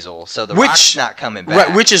Vin Diesel. So Rock's not coming back.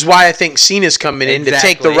 Right, which is why I think Cena's coming in to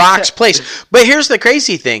take The Rock's place. But here's the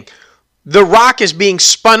crazy thing. The Rock is being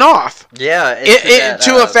spun off. Yeah.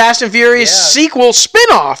 To a Fast and Furious sequel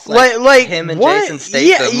spin-off. Like him and what? Jason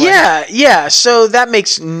Statham. Yeah. So that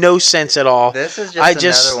makes no sense at all. This is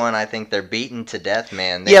another one I think they're beaten to death,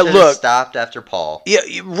 man. They should have stopped after Paul. Yeah,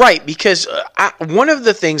 right, because one of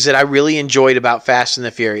the things that I really enjoyed about Fast and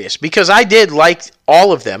the Furious, because I did like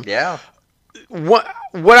all of them. Yeah. what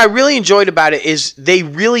I really enjoyed about it is they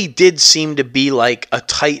really did seem to be like a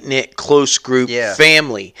tight-knit, close group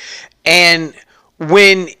family. And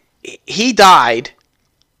when he died,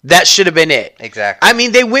 that should have been it. Exactly. I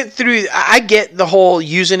mean, they went through... I get the whole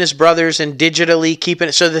using his brothers and digitally keeping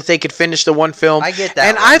it so that they could finish the one film. I get that.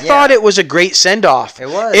 And I thought it was a great send-off. It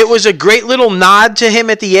was. It was a great little nod to him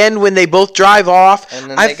at the end when they both drive off. And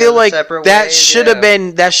then I feel like that should have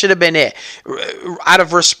been it. Out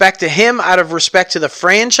of respect to him, out of respect to the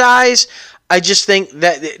franchise, I just think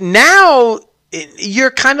that now you're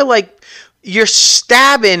kind of like... You're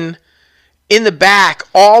stabbing... in the back,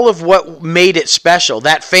 all of what made it special,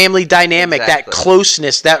 that family dynamic, that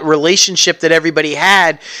closeness, that relationship that everybody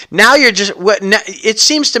had. Now you're just, it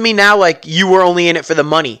seems to me now like you were only in it for the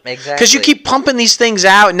money. Exactly. Because you keep pumping these things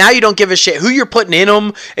out, and now you don't give a shit who you're putting in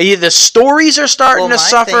them. The stories are starting to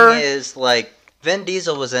suffer. My thing is, like, Vin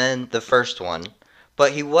Diesel was in the first one,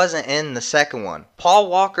 but he wasn't in the second one. Paul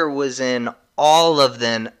Walker was in all of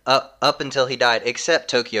them up until he died,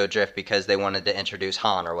 except Tokyo Drift because they wanted to introduce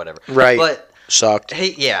Han or whatever. Right. But sucked.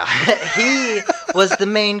 He was the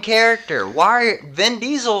main character. Why Vin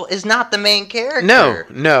Diesel is not the main character?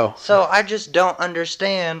 No. So I just don't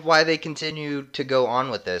understand why they continue to go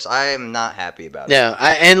on with this. I am not happy about it. Yeah,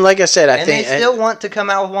 and like I said, I think they still want to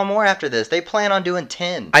come out with one more after this. They plan on doing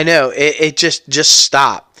 10. I know. It just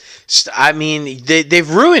stop. I mean, they've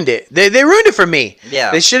ruined it. They ruined it for me.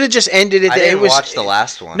 Yeah. They should have just ended it. I didn't watch the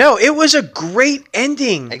last one. No, it was a great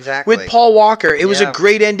ending. Exactly. With Paul Walker. It was a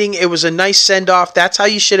great ending. It was a nice send-off. That's how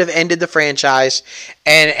you should have ended the franchise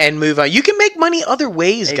and move on. You can make money other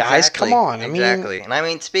ways, guys. Come on. Exactly. And I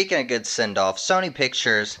mean, speaking of good send-off, Sony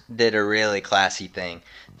Pictures did a really classy thing.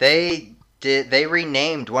 They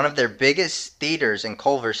renamed one of their biggest theaters in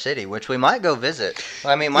Culver City, which we might go visit.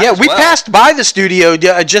 I mean, we passed by the studio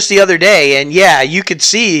just the other day, and you could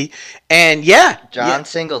see, and John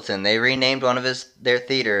Singleton. They renamed one of their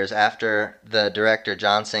theaters after the director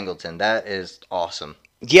John Singleton. That is awesome.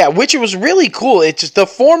 Yeah, which was really cool. It's the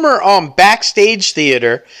former backstage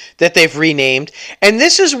theater that they've renamed, and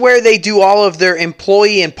this is where they do all of their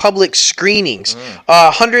employee and public screenings.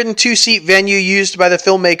 102-seat venue used by the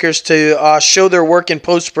filmmakers to show their work in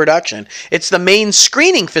post-production. It's the main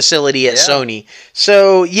screening facility at Sony.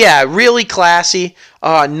 So, really classy.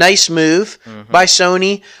 Nice move by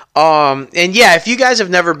Sony. And if you guys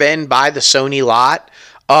have never been by the Sony lot,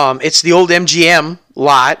 it's the old MGM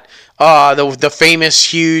lot. The famous,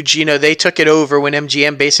 huge, they took it over when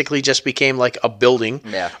MGM basically just became like a building.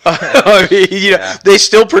 Yeah. They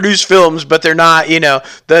still produce films, but they're not,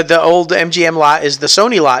 the old MGM lot is the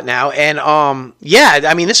Sony lot now. And,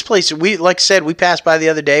 I mean, this place, we passed by the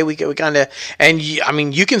other day. We kind of, and I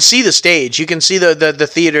mean, you can see the stage. You can see the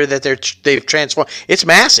theater that they've transformed. It's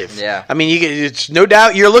massive. Yeah. I mean, it's no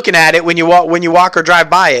doubt you're looking at it when you walk or drive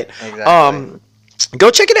by it. Exactly.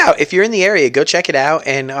 Go check it out. If you're in the area, go check it out.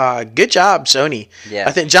 And good job, Sony. Yeah.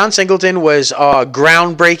 I think John Singleton was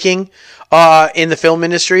groundbreaking in the film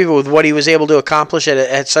industry with what he was able to accomplish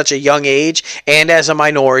at such a young age and as a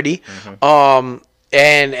minority.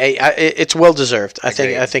 And it's well deserved. I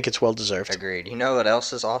think it's well deserved. Agreed. You know what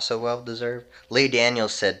else is also well deserved? Lee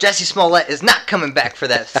Daniels said Jussie Smollett is not coming back for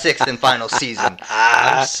that 6th and final season.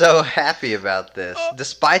 I'm so happy about this,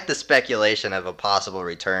 despite the speculation of a possible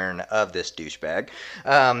return of this douchebag.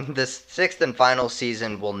 This 6th and final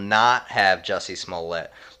season will not have Jussie Smollett.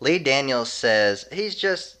 Lee Daniels says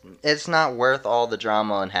it's not worth all the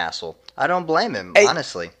drama and hassle. I don't blame him,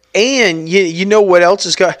 honestly. And you know what else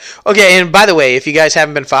is going? Okay, and by the way, if you guys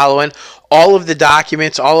haven't been following, all of the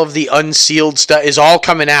documents, all of the unsealed stuff is all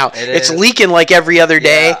coming out. It's leaking like every other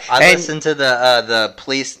day. I listened to the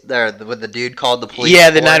police there with the dude called the police. Yeah,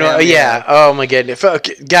 the 911. Yeah. Oh my goodness,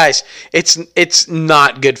 guys, it's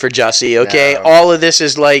not good for Jussie. Okay, all of this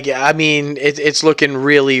is like, I mean, it's looking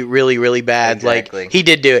really, really, really bad. Exactly. Like he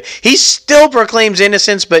did do it. He still proclaims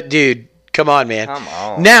innocence, but dude, come on, man. Come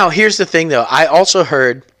on. Now here's the thing, though. I also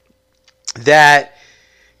heard that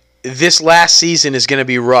this last season is going to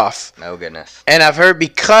be rough. Oh, goodness. And I've heard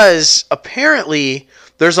because apparently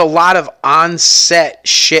there's a lot of on-set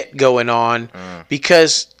shit going on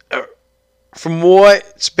because from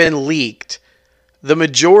what's been leaked, the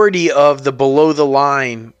majority of the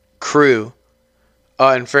below-the-line crew,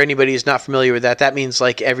 and for anybody who's not familiar with that, that means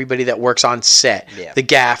like everybody that works on set. Yeah. The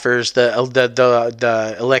gaffers,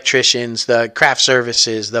 the electricians, the craft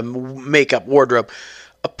services, the makeup, wardrobe.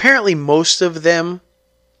 Apparently, most of them,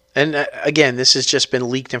 and again, this has just been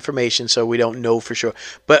leaked information, so we don't know for sure,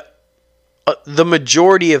 but the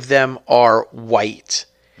majority of them are white.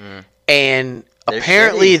 And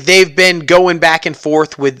apparently they've been going back and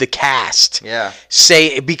forth with the cast. Yeah.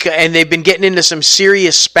 And they've been getting into some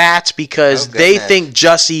serious spats because they think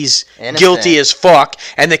Jussie's guilty as fuck,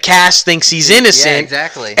 and the cast thinks he's innocent. Yeah,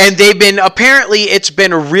 exactly. And apparently it's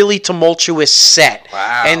been a really tumultuous set.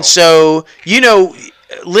 Wow. And so,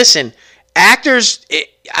 listen, actors, they're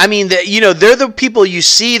the people you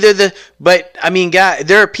see. But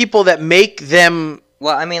there are people that make them.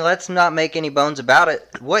 Well, let's not make any bones about it.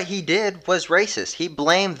 What he did was racist. He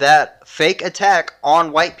blamed that fake attack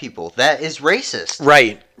on white people. That is racist.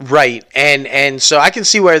 Right. And so I can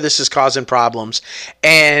see where this is causing problems.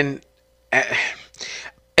 And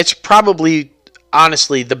it's probably,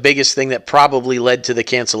 honestly, the biggest thing that probably led to the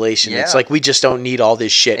cancellation. Yeah. It's like, we just don't need all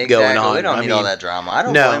this shit going on. We don't need all that drama. I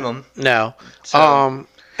don't blame them. No. So.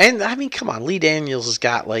 And, come on, Lee Daniels has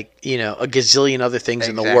got, a gazillion other things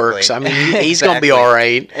in the works. He's going to be all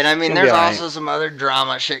right. And, there's also some other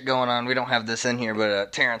drama shit going on. We don't have this in here,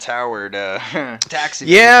 but Terrence Howard, tax evasion.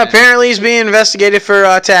 Yeah, apparently he's being investigated for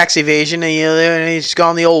tax evasion. And he's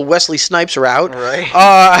gone the old Wesley Snipes route. Right.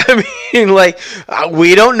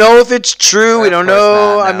 We don't know if it's true. We don't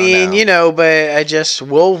know. No. But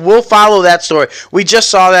we'll follow that story. We just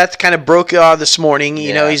saw that kind of broke this morning.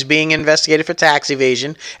 He's being investigated for tax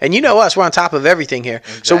evasion. And us, we're on top of everything here.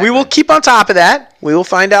 Exactly. So we will keep on top of that. We will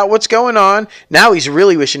find out what's going on. Now he's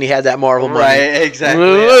really wishing he had that Marvel money. Right, exactly.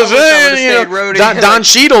 Don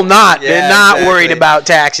Cheadle not worried about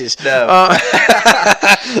taxes. No.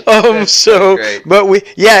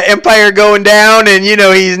 Empire going down, and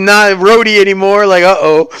he's not Rhodey anymore.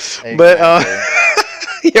 Exactly. But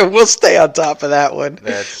yeah, we'll stay on top of that one.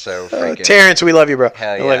 That's so freaking... Terrence, we love you, bro.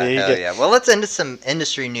 Hell yeah. Well, let's end some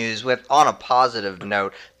industry news on a positive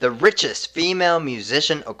note. The richest female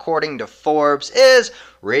musician, according to Forbes, is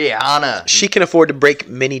Rihanna. She can afford to break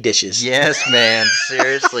many dishes. Yes, man.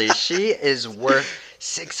 Seriously. She is worth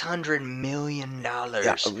 $600 million.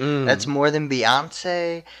 Yeah. That's more than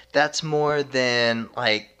Beyonce. That's more than,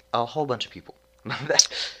 a whole bunch of people.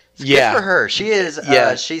 Good for her. She is.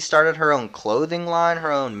 She started her own clothing line,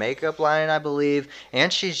 her own makeup line, I believe,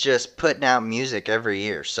 and she's just putting out music every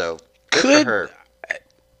year. So good for her.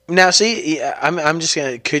 Now, see, I'm just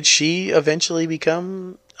gonna. Could she eventually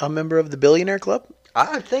become a member of the Billionaire Club?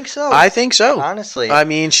 I think so. Honestly,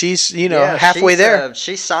 she's halfway there.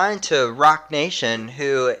 She's signed to Roc Nation,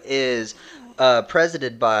 who is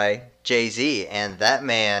presidented by Jay-Z, and that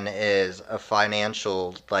man is a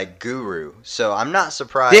financial guru. So I'm not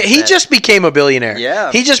surprised. Yeah, he just became a billionaire.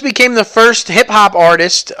 Yeah. He just became the first hip hop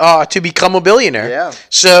artist to become a billionaire. Yeah.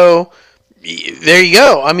 So there you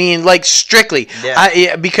go. Strictly.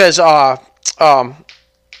 Yeah. Because from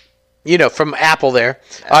Apple there,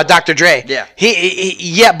 Dr. Dre. Yeah.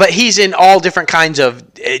 But he's in all different kinds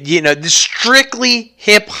of the strictly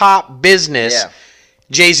hip hop business. Yeah.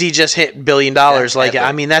 Jay-Z just hit $1 billion.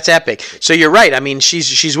 That's epic. So you're right.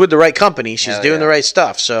 She's with the right company. She's doing the right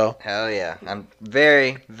stuff. So hell yeah. I'm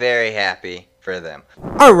very, very happy for them.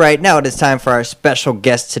 All right, now it is time for our special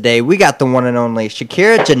guest today. We got the one and only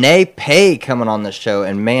Shakira Janae Pay coming on the show,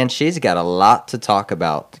 and man, she's got a lot to talk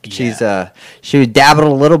about. She dabbled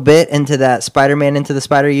a little bit into that Spider-Man Into the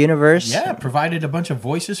Spider-Universe. Yeah, provided a bunch of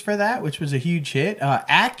voices for that, which was a huge hit.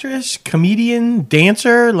 Actress, comedian,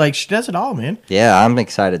 dancer, she does it all, man. Yeah, I'm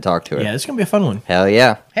excited to talk to her. Yeah, this is gonna be a fun one. Hell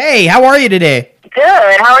yeah. Hey, how are you today?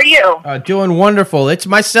 Good. How are you? Doing wonderful. It's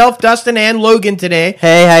myself, Dustin, and Logan today.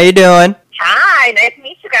 Hey, how you doing? Hi, nice to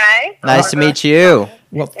meet you guys. Nice to meet you.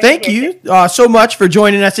 Well, thank you so much for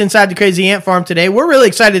joining us inside the Crazy Ant Farm today. We're really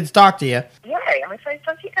excited to talk to you. Yeah, I'm excited to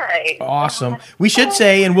talk to you guys. Awesome. We should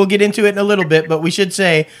say, and we'll get into it in a little bit, but we should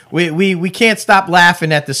say we can't stop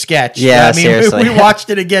laughing at the sketch. Yeah, seriously. We watched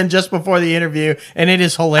it again just before the interview, and it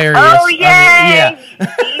is hilarious. Oh, yay!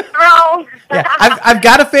 Yeah, I've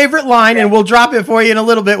got a favorite line, and we'll drop it for you in a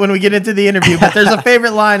little bit when we get into the interview. But there's a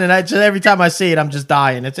favorite line, and every time I see it, I'm just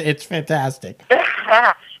dying. It's fantastic.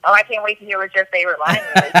 Oh, I can't wait to hear what your favorite line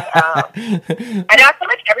is. I know I feel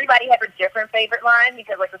like everybody has a different favorite line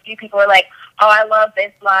because a few people are like, "Oh, I love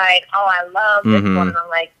this line. Oh, I love this one," and I'm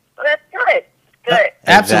like, "Well, that's good." Good.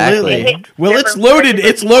 Absolutely. Exactly. Well, it's loaded.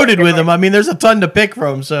 It's loaded with them. There's a ton to pick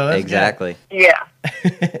from. So that's exactly. Good. Yeah.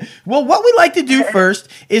 Well, what we like to do first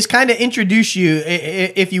is kind of introduce you,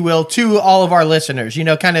 if you will, to all of our listeners.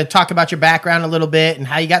 Kind of talk about your background a little bit and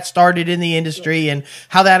how you got started in the industry and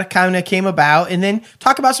how that kind of came about, and then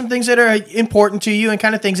talk about some things that are important to you and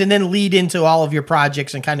kind of things, and then lead into all of your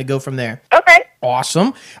projects and kind of go from there. Okay.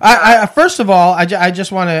 Awesome. I first of all, I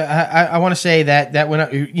just want to I want to say that when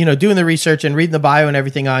doing the research and reading the bio and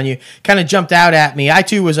everything on you kind of jumped out at me. I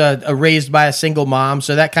too was raised by a single mom,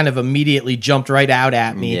 so that kind of immediately jumped right out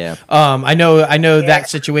at me. Yeah. I know that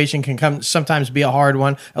situation can sometimes be a hard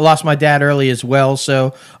one. I lost my dad early as well,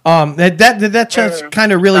 so that just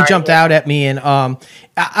kind of really jumped out at me, and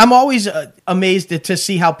I'm always amazed to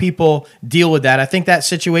see how people deal with that. I think that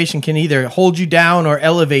situation can either hold you down or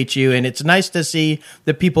elevate you, and it's nice to see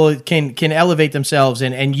that people can elevate themselves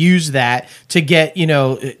and use that to get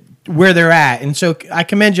where they're at. And so I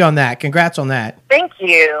commend you on that. Congrats on that. Thank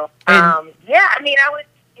you. I'd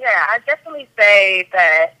definitely say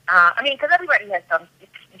that. Because everybody has some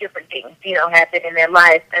different things, happen in their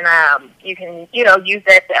life, and you can use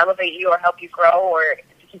that to elevate you or help you grow or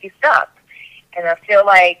to keep you stuck. And I feel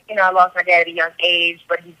like, I lost my dad at a young age,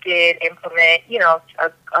 but he did implement,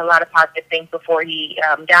 a lot of positive things before he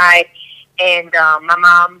died. And my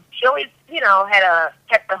mom, she always,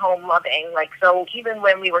 kept the home loving. Like, so even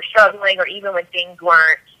when we were struggling or even when things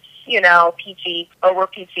weren't, peachy or were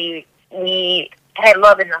peachy, we had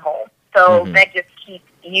love in the home. So that just keeps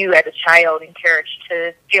you as a child encouraged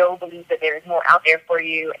to still believe that there is more out there for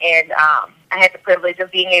you. And I had the privilege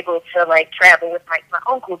of being able to travel with my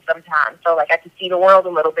uncles sometimes. So I could see the world a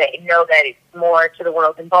little bit and know that it's more to the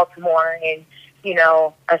world than Baltimore and,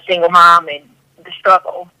 a single mom and the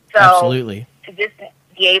struggle. So absolutely. To just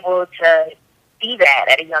be able to see that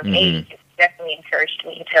at a young age, it definitely encouraged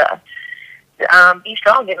me to be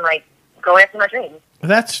strong and go after my dreams.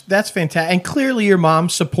 That's fantastic. And clearly your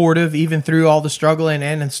mom's supportive even through all the struggle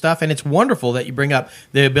and stuff. And it's wonderful that you bring up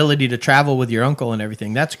the ability to travel with your uncle and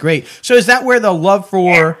everything. That's great. So is that where the love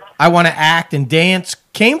for I want to act and dance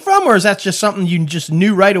came from? Or is that just something you just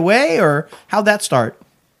knew right away? Or how'd that start?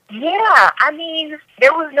 Yeah,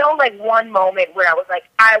 there was no one moment where I was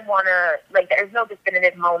I want to, there's no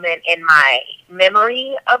definitive moment in my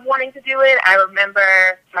memory of wanting to do it. I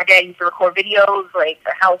remember my dad used to record videos, the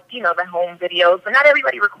house, the home videos, but not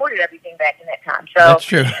everybody recorded everything back in that time. So that's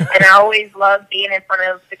true. And I always loved being in front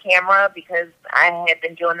of the camera because I had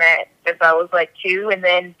been doing that since I was 2. And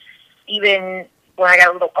then even when I got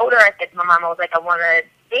a little older, I said to my mom, I was I want to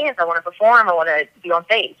dance, I want to perform, I want to be on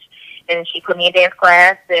stage. And she put me in dance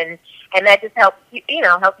class, and that just helped me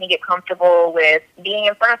get comfortable with being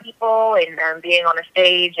in front of people and being on a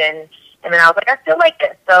stage. And then I was I still like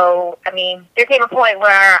this. So, there came a point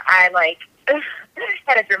where I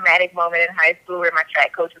had a dramatic moment in high school where my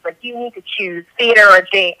track coach was you need to choose theater or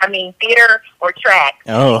track.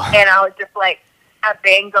 Oh. And I was just I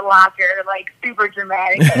banged the locker, super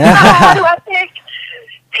dramatic. How do I pick?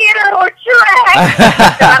 Theater or track?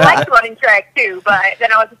 So I liked running track too, but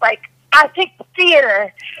then I was just I picked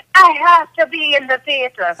theater. I have to be in the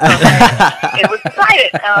theater. So it was excited.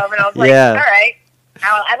 And I was all right,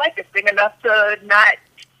 I like this thing enough to not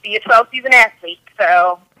be a 12-season athlete.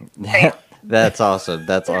 So That's awesome.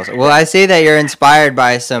 That's awesome. Well, I see that you're inspired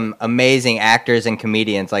by some amazing actors and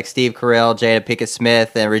comedians like Steve Carell, Jada Pinkett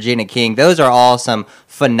Smith, and Regina King. Those are all some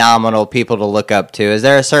phenomenal people to look up to. Is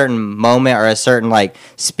there a certain moment or a certain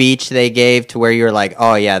speech they gave to where you're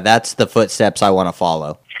oh yeah, that's the footsteps I want to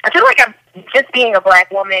follow? I feel I'm just being a black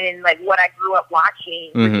woman and what I grew up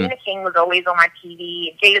watching. Regina King was always on my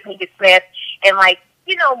TV. Jada Pinkett Smith and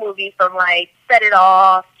movies from Set It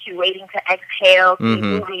Off to Waiting to Exhale, to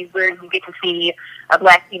movies where you get to see a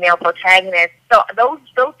black female protagonist. So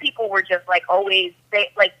those people were just always there.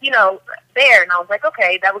 And I was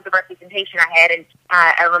okay, that was the representation I had. And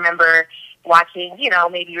I remember watching,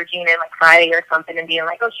 maybe Regina Friday or something and being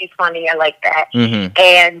oh, she's funny, I like that.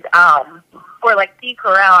 And or Steve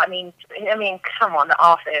Carell, I mean, come on, The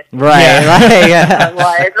Office. Right, yeah.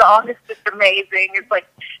 The Office is amazing. It's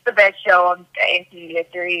the best show in TV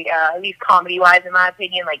history, at least comedy-wise, in my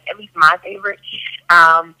opinion, at least my favorite.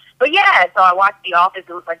 But yeah, so I watched The Office.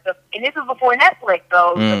 It was and this was before Netflix,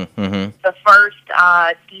 though. The first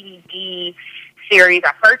DVD series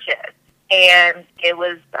I purchased. And it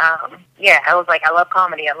was, I was I love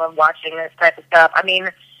comedy. I love watching this type of stuff. I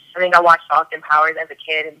think I watched Austin Powers as a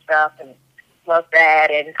kid and stuff and loved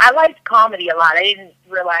that. And I liked comedy a lot. I didn't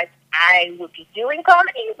realize I would be doing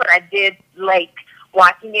comedy, but I did like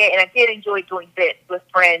watching it. And I did enjoy doing bits with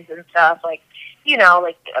friends and stuff.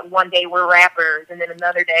 One day we're rappers and then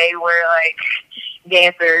another day we're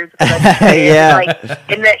dancers. Yeah.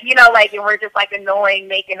 And we're just annoying,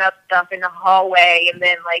 making up stuff in the hallway. And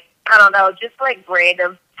then I don't know, just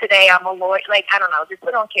random. Today I'm a lawyer. I don't know, just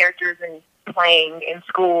put on characters and playing in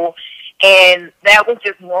school. And that was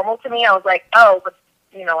just normal to me. I was oh, but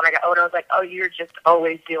you know, when I got older, I was like, oh, you're just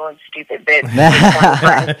always doing stupid bits.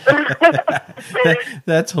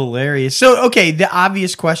 That's hilarious. So, okay, the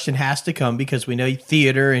obvious question has to come because we know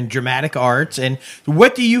theater and dramatic arts. And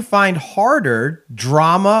what do you find harder,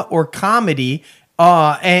 drama or comedy?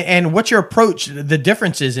 And what's your approach, the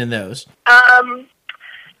differences in those?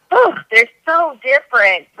 They're so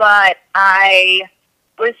different, but I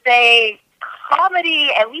would say comedy,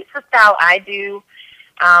 at least the style I do,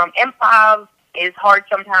 improv is hard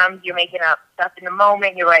sometimes. You're making up stuff in the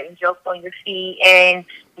moment. You're writing jokes on your feet. And,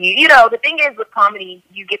 you know, the thing is with comedy,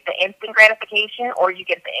 you get the instant gratification or you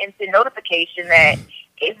get the instant notification that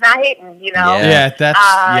it's not hitting, you know? Yeah,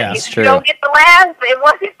 that's if you don't get the laughs, it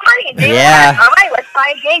wasn't funny. Then all right, let's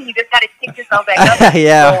try again. You just got to kick yourself back up and keep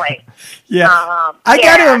going. Yeah. I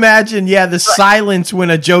got to imagine, the silence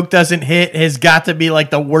when a joke doesn't hit has got to be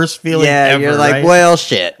like the worst feeling ever. You're like, right? well,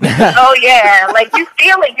 shit. Oh, yeah. Like, you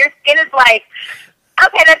feel it. Your skin is like,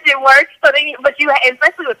 okay, that didn't work. So then, but you,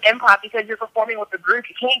 especially with improv, because you're performing with a group,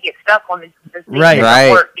 you can't get stuck on this thing that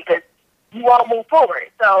doesn't work because you won't move forward.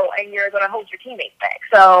 So, and you're going to hold your teammates back.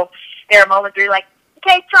 So there are moments where you're like,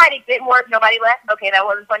 okay, try it. It didn't work. Nobody laughed. Okay, that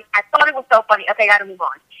wasn't funny. I thought it was so funny. Okay, got to move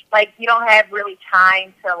on. Like, you don't have really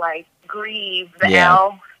time to, like, grieve the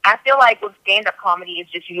L. I feel like with stand-up comedy, it's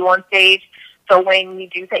just you on stage. So when you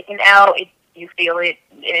do take an L, you feel it.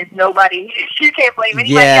 It's nobody. You can't blame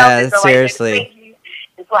anybody else. So, seriously.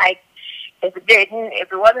 It's like, if it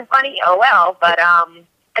wasn't funny, oh well. But I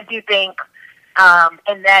do think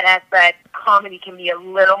in that aspect, comedy can be a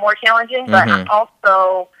little more challenging. But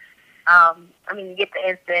also, you get the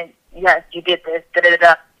instant, yes, you get this,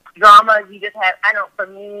 da-da-da-da. Drama, you just have, for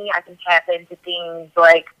me, I can tap into things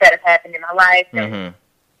like that have happened in my life and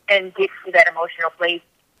get to that emotional place.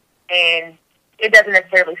 And it doesn't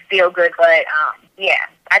necessarily feel good, but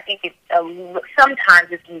I think it's sometimes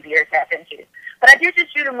it's easier to tap into. But I did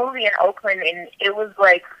just shoot a movie in Oakland, and it was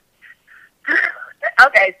like,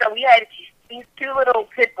 okay, so we had these two little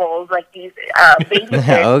pit bulls, like these baby pits.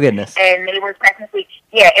 Oh, goodness. And they were technically,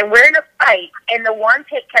 and we're in a fight, and the one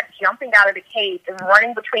pit kept jumping out of the cage and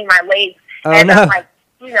running between my legs. I'm like,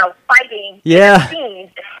 fighting in the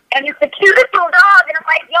scene. And it's the cutest little dog, and I'm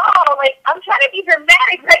like, y'all, like, I'm trying to be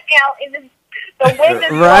dramatic right now, and the wind is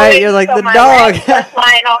blowing, you're like, so the my dog. legs are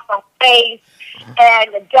flying off my face.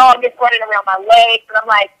 And the dog is running around my legs, and I'm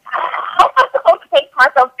like, how am I supposed to take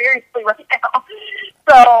myself seriously right now?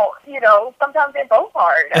 So, sometimes they're both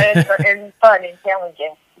hard and fun and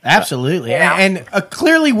challenging. Absolutely, and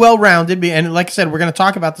clearly well-rounded. And like I said, we're going to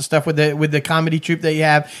talk about the stuff with the comedy troupe that you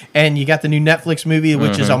have, and you got the new Netflix movie,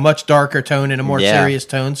 which is a much darker tone and a more serious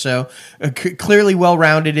tone. So clearly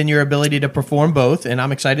well-rounded in your ability to perform both, and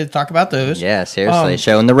I'm excited to talk about those. Yeah, seriously,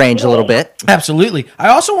 showing the range a little bit. Absolutely. I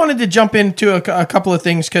also wanted to jump into a couple of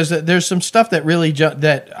things because there's some stuff that really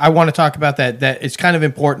that I want to talk about that is kind of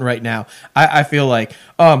important right now. I feel like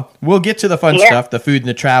we'll get to the fun stuff, the food and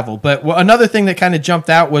the travel, but another thing that kind of jumped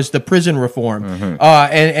out was the prison reform.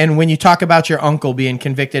 And when you talk about your uncle being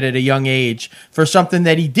convicted at a young age for something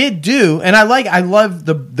that he did do, and I love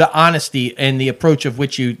the honesty and the approach of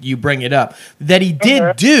which you bring it up, that he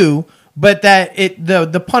did do, but that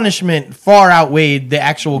the punishment far outweighed the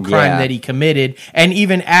actual crime that he committed, and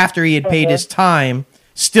even after he had paid his time,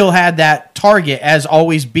 still had that target as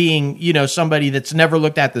always being, somebody that's never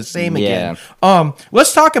looked at the same again.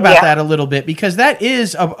 Let's talk about that a little bit, because that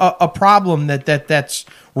is a problem that's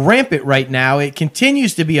rampant right now. It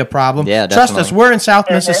continues to be a problem. Yeah, trust us, we're in South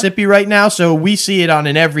Mississippi right now, so we see it on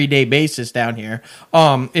an everyday basis down here.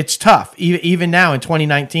 It's tough, even now in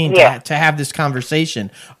 2019, to have this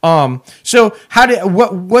conversation. So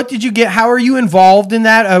what did you get? How are you involved in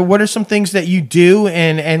that? What are some things that you do?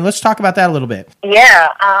 And let's talk about that a little bit. Yeah.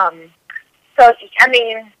 So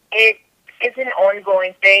it's an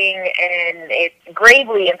ongoing thing, and it's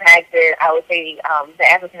gravely impacted, I would say,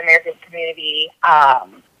 the African American community. I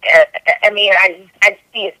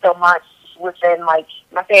see it so much within, like,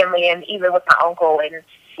 my family and even with my uncle, and,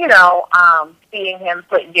 seeing him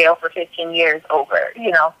put in jail for 15 years over,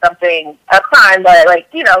 a crime, but, like,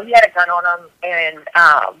 he had a gun on him, and,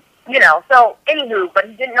 so, anywho, but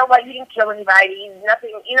he didn't kill anybody,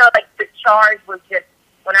 nothing, like, the charge was just,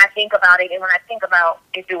 when I think about it, and when I think about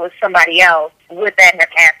if it was somebody else, would that have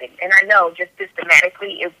happened? And I know just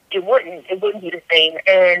systematically it wouldn't be the same.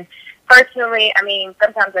 And personally,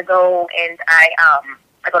 sometimes I go and I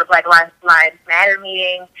go to Black Lives Matter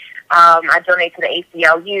meetings. I donate to the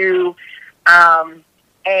ACLU.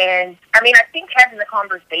 And I think having the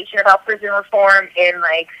conversation about prison reform and,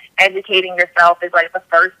 like, educating yourself is, like, the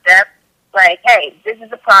first step. like, hey, this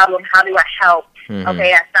is a problem. How do I help? Mm-hmm.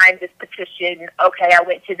 Okay, I signed this petition. Okay, I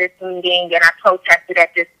went to this meeting and I protested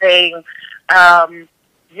at this thing.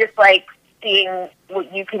 Just like seeing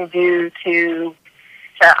what you can do to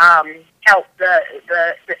help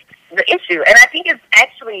the issue. And I think it's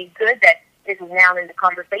actually good that this is now in the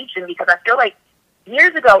conversation, because I feel like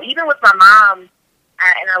years ago, even with my mom,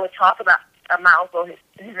 and I would talk about my uncle,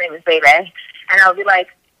 his name is Baby, and I would be like,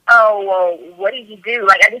 oh, well, what did he do?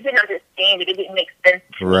 Like, I just didn't understand it. It didn't make sense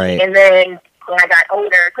to me. And then when I got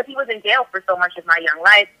older, because he was in jail for so much of my young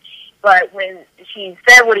life, but when she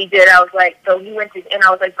said what he did, I was like, so he went to, and I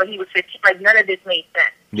was like, but he was 15. Like, none of this made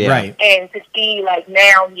sense. Yeah. Right. And to see, like,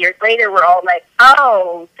 now, years later, we're all like,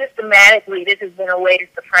 oh, systematically, this has been a way to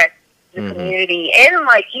suppress the community. And,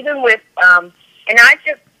 like, even with, and I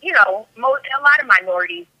just, you know, a lot of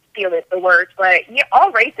minorities feel it, the words, but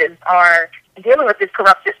all races are dealing with this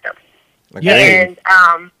corrupt system. Okay. And,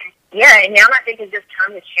 and now I think it's just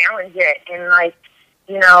time to challenge it. And, like,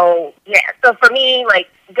 you know, so for me, like,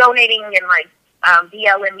 donating in, like,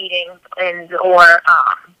 BLM meetings or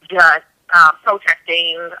just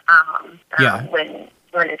protesting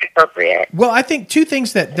when it's appropriate. Well, I think two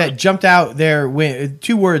things that jumped out there,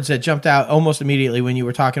 two words that jumped out almost immediately when you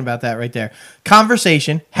were talking about that right there.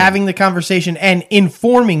 Conversation, having the conversation, and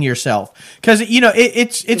informing yourself. Because, you know,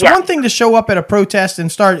 it's one thing to show up at a protest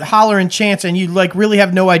and start hollering chants and you, like, really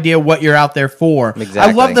have no idea what you're out there for. Exactly.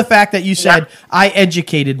 I love the fact that you said, I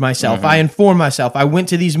educated myself, I informed myself, I went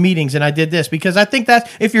to these meetings and I did this. Because I think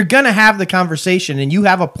that if you're going to have the conversation and you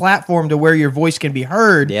have a platform to where your voice can be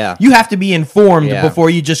heard, you have to be informed before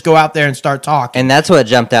you just go out there and start talking. And that's what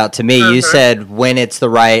jumped out to me. You said when it's the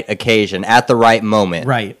right occasion, at the right moment.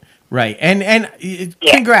 Right. Right. And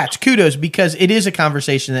congrats, kudos, because it is a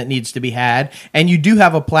conversation that needs to be had, and you do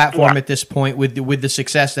have a platform at this point with the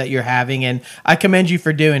success that you're having, and I commend you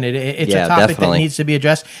for doing it. It's a topic that needs to be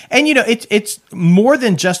addressed. And, you know, it's more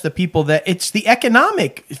than just the people, that it's the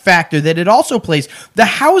economic factor that it also plays. The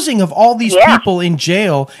housing of all these people in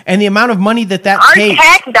jail and the amount of money that our takes.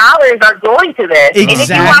 Tax dollars are going to this.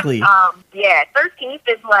 Exactly. And if you watch, 13th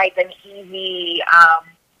is like an easy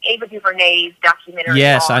Ava DuVernay's documentary.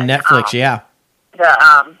 Yes, on Netflix.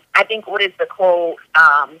 I think, what is the quote?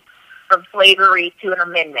 From slavery to an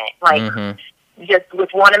amendment. Like, just with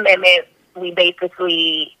one amendment, we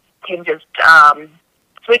basically can just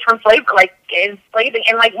switch from slavery, like enslaving.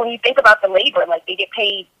 And like when you think about the labor, like they get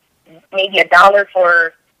paid maybe $1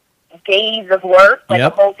 for days of work, like a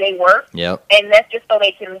whole day work. Yep. And that's just so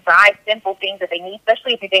they can buy simple things that they need,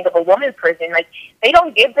 especially if you think of a woman's prison. Like, they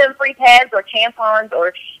don't give them free pads or tampons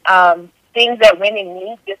or things that women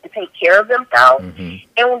need just to take care of themselves. And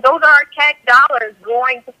those are tax dollars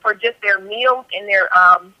going for just their meals and their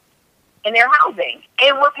housing.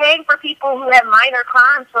 And we're paying for people who have minor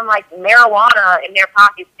crimes from, like, marijuana in their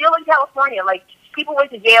pockets. Still in California, like, people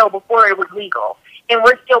went to jail before it was legal. And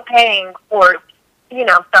we're still paying for, you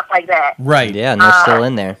know, stuff like that. Right. Yeah, and they're still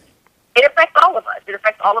in there. It affects all of us. It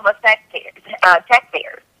affects all of us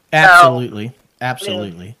taxpayers. Absolutely.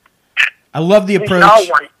 Absolutely. I love the approach. We all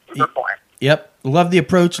want to reform. Yep. Love the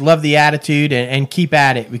approach, love the attitude, and keep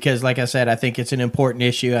at it, because, like I said, I think it's an important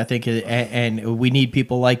issue. I think, and we need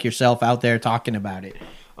people like yourself out there talking about it.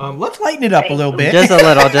 Let's lighten it up a little bit. Just a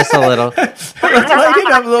little, just a little. Let's lighten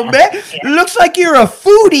it up a little bit. Looks like you're a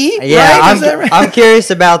foodie. Yeah, right? I'm curious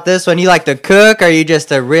about this one. You like to cook, or you just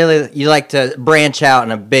you like to branch out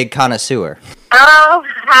and a big connoisseur? I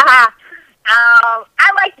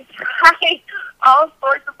like to try all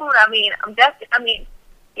sorts of food.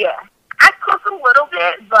 I cook a little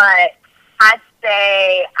bit, but I'd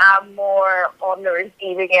say I'm more on the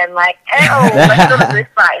receiving end, like, let's go to this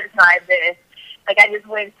spot and try this. Like, I just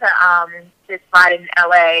went to this spot in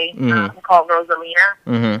LA called Rosalina,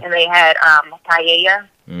 and they had paella.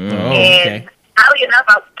 And oddly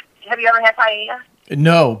enough, have you ever had paella?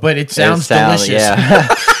 No, but it sounds delicious. Yeah.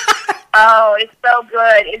 Oh, it's so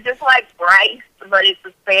good. It's just like rice, but it's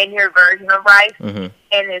a Spaniard version of rice, and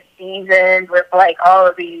it's seasoned with, like, all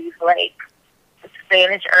of these, like,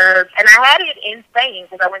 Spanish herbs. And I had it in Spain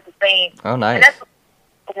because I went to Spain. Oh, nice. And that's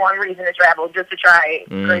one reason to travel, just to try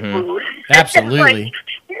great food. Absolutely. Like,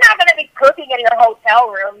 you're not going to be cooking in your hotel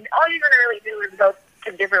room. All you're going to really do is go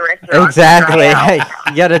to different restaurants. Exactly.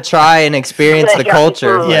 You got to try and experience the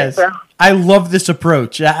culture. Yes. I love this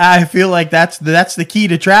approach. I feel like that's the key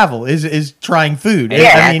to travel is trying food.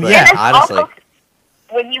 Yeah, I mean, honestly. Also,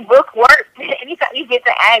 when you book work, anytime you get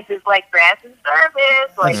to ask, it's like craft and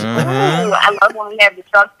service. Like, ooh, I love when we have the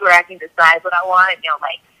trucks where I can decide what I want. You know,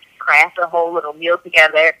 like, craft a whole little meal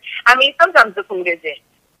together. I mean, sometimes the food isn't,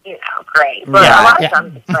 great, but a lot of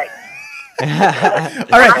times it's like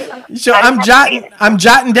All right, so I'm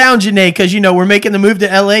jotting down, Janae, because we're making the move to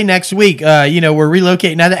LA next week. We're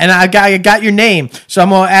relocating, and I got your name, so I'm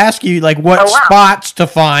gonna ask you like what spots to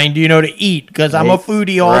find, to eat, because I'm a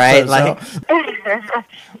foodie also. Right,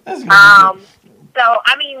 So,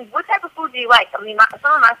 I mean, what type of food do you like? I mean,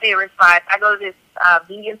 some of my favorite spots, I go to this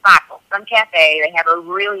vegan taco, some cafe. They have a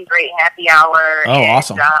really great happy hour. Oh,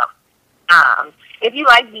 awesome. If you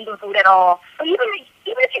like vegan food at all, or even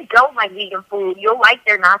if you don't like vegan food, you'll like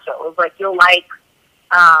their nachos. Like, you'll like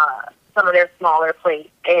some of their smaller plates.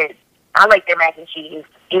 And I like their mac and cheese,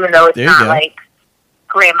 even though it's not like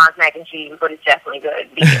grandma's mac and cheese, but it's definitely good.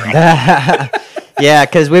 Vegan mac and cheese. Yeah,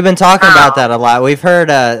 because we've been talking about that a lot. We've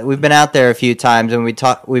heard, we've been out there a few times, and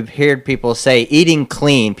we've heard people say eating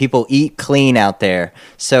clean. People eat clean out there,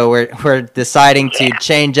 so we're deciding to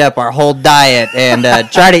change up our whole diet and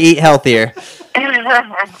try to eat healthier.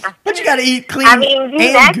 But you got to eat clean. I mean,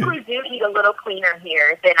 you actually do eat a little cleaner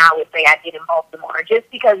here than I would say I did in Baltimore, just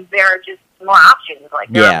because there are just more options. Like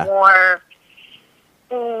there are more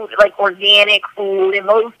food, like organic food, and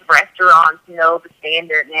most restaurants know the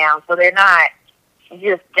standard now, so they're not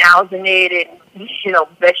just dousing it in,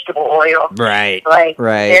 vegetable oil. Right. Like,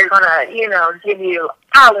 they're going to, give you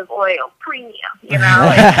olive oil premium,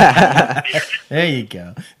 There you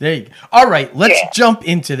go. All right, let's jump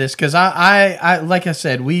into this, because I like I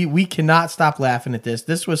said, we cannot stop laughing at this.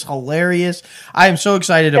 This was hilarious. I am so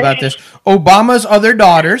excited about this. Obama's Other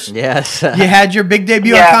Daughters. Yes. You had your big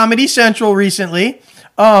debut on Comedy Central recently.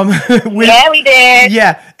 We did.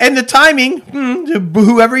 Yeah, and the timing,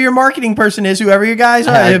 whoever your marketing person is, whoever you guys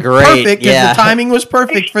are, perfect. The timing was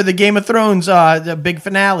perfect for the Game of Thrones, the big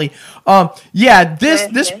finale.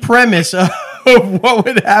 This premise of what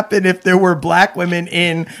would happen if there were black women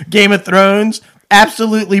in Game of Thrones,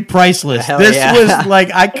 absolutely priceless. This was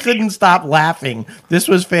like, I couldn't stop laughing. This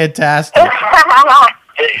was fantastic.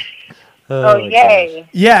 Oh, yay.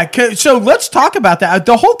 Yeah, so let's talk about that.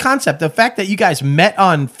 The whole concept, the fact that you guys met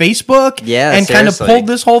on Facebook and kind of pulled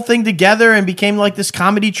this whole thing together and became like this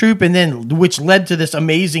comedy troupe, and then which led to this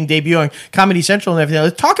amazing debut on Comedy Central and everything.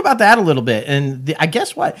 Let's talk about that a little bit. And I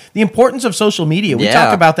guess the importance of social media. We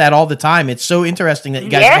talk about that all the time. It's so interesting that you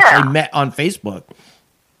guys actually met on Facebook.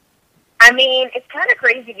 I mean, it's kind of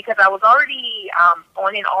crazy because I was already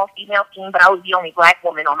on an all-female team, but I was the only black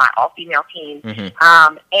woman on my all-female team, and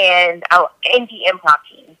in the improv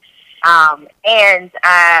team. In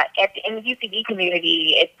the UCB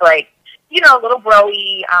community, it's like, a little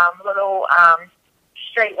bro-y, little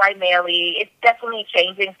straight white male-y. It's definitely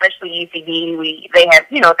changing, especially UCB. They have,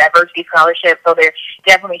 diversity scholarship, so they're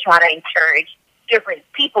definitely trying to encourage different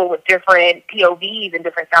people with different POVs and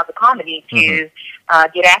different styles of comedy to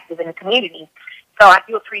get active in the community. So I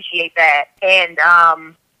do appreciate that. And,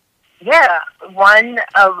 one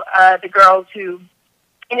of the girls who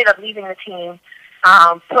ended up leaving the team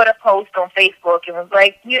put a post on Facebook and was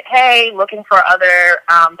like, hey, looking for other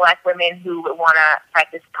black women who would want to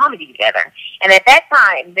practice comedy together. And at that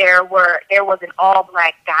time, there was an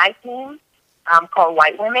all-black guy team called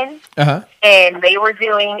White Women, and they were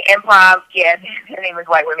doing improv. Yeah, their name was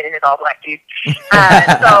White Women, and it's all black dudes.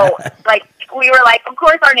 So, like, we were like, of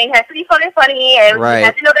course, our name has to be fun and funny, and we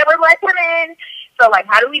have to know that we're black women. So, like,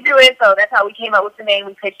 how do we do it? So that's how we came up with the name.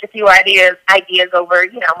 We pitched a few ideas over,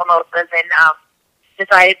 mimosas, and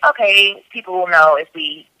decided, okay, people will know if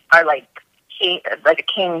we are like a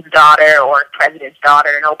king's daughter or president's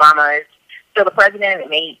daughter, and Obama is still the president, and it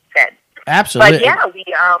made sense. Absolutely. But yeah,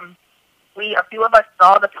 a few of us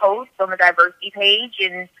saw the post on the diversity page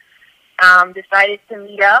and decided to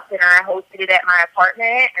meet up, and I hosted it at my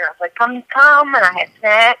apartment, and I was like, come, and I had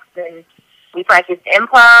snacks, and we practiced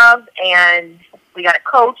improv, and we got a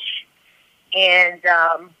coach, and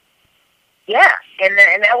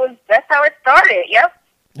that's how it started. Yep.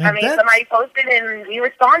 I mean, somebody posted and we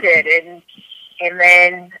responded, and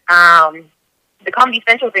then the Comedy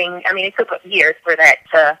Central thing, I mean, it took years for that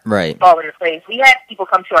to fall into place. We had people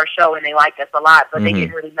come to our show and they liked us a lot, but they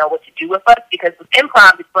didn't really know what to do with us, because with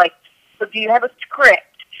improv, it's like, so do you have a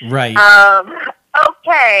script? Right.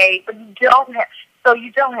 Okay, but you don't have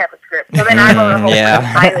a script. So then I wrote a whole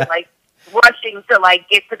pilot, like, rushing to, like,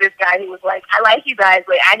 get to this guy who was like, I like you guys,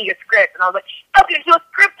 but I need a script. And I was like, I'll get you a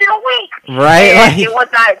script in a week. Right. And it was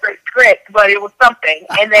not a great script, but it was something.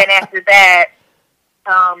 And then after that,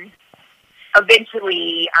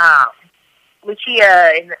 eventually,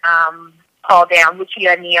 Lucia and Paul Down,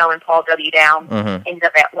 Lucia Neo and Paul W. Down ended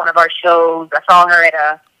up at one of our shows. I saw her at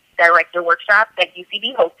a director workshop that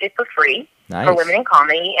UCB hosted for free for women in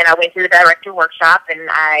comedy, and I went to the director workshop, and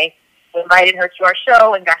I invited her to our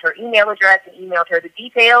show and got her email address and emailed her the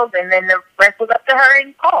details, and then the rest was up to her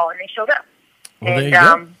and Paul, and they showed up. Well, and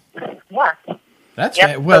there you go. Yeah, That's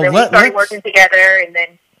yep. well. So then we started working together, and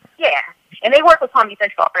then and they work with Comedy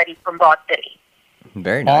Central already from Broad City.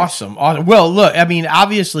 Very nice. Awesome. Well, look, I mean,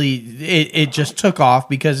 obviously, it just took off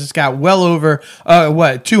because it's got well over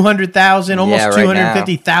 200,000, almost right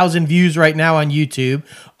 250,000 views right now on YouTube.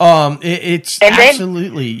 It's and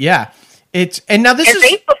absolutely It's and now this and is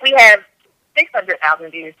Facebook. We have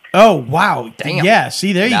 600,000 views. Oh wow! Damn. Yeah,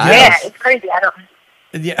 see there you Nice. go. Yeah, it's crazy. I don't.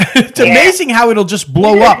 Yeah, it's amazing how it'll just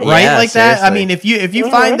blow up, right? Yeah, like that. I seriously. mean, if you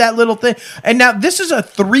find that little thing, and now this is a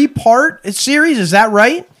 3-part series, is that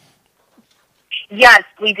right? Yes,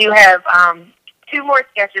 we do have 2 more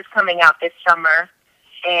sketches coming out this summer,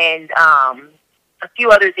 and a few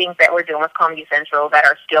other things that we're doing with Comedy Central that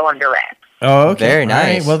are still under wraps. Oh, okay. Very All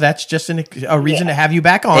right. nice. Well, that's just a reason to have you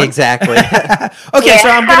back on. Exactly. Okay, so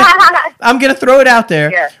I'm gonna throw it out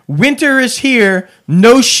there. Yeah. Winter is here.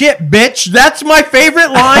 No shit, bitch. That's my favorite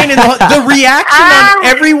line, and the reaction on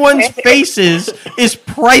everyone's faces is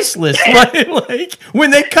priceless. Like when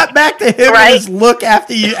they cut back to him and his look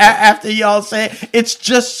after y'all say it, it's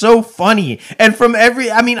just so funny. And from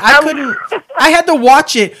I had to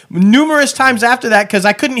watch it numerous times after that because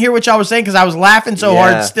I couldn't hear what y'all was saying because I was laughing so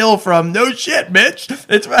hard still from no shit, bitch.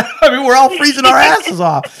 We're all freezing our asses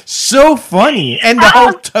off. So funny. And the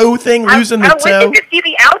whole toe thing, losing the toe. I wish you could see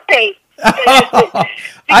the outtakes. I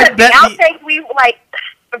Because bet the outtakes, we like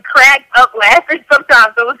cracked up laughing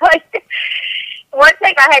sometimes. It was like one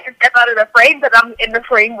take I had to step out of the frame because I'm in the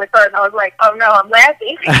frame with her, and I was like, "Oh no, I'm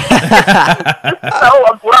laughing." So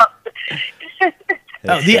abrupt.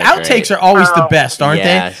 The outtakes are always the best, aren't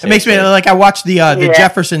Yeah, they? It makes me like I watched the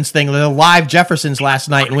Jeffersons thing, the live Jeffersons last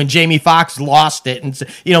night, and when Jamie Foxx lost it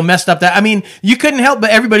and messed up that. I mean, you couldn't help but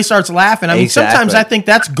everybody starts laughing. I mean, sometimes I think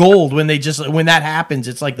that's gold when that happens.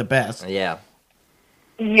 It's like the best. Yeah.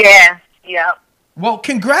 Yeah. Well,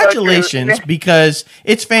 congratulations because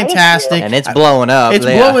it's fantastic And it's blowing up. It's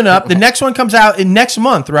blowing up. The next one comes out in next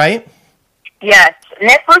month, right? Yes.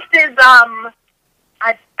 Netflix is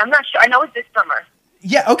I'm not sure. I know it's this summer.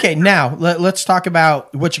 Yeah. Okay. Now let's talk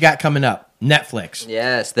about what you got coming up. Netflix.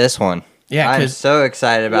 Yes, this one. Yeah, I'm 'cause- so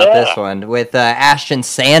excited about this one with Ashton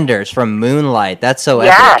Sanders from Moonlight. That's so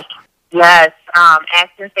epic. Yes.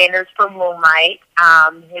 Ashton Sanders from Moonlight.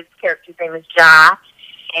 His character's name is Ja,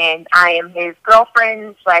 and I am his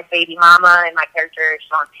girlfriend / baby mama, and my character is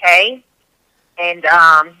Shantae. And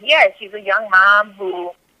she's a young mom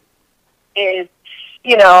who is,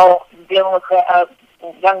 dealing with a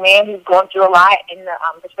young man who's going through a lot. And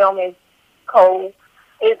the film is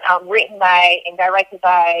written by and directed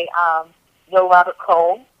by Joe Robert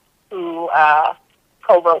Cole, who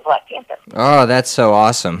co-wrote Black Panther. Oh, that's so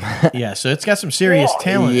awesome. Yeah, so it's got some serious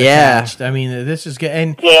talent Yeah. attached. I mean, this is good.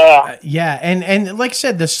 And Yeah. and like I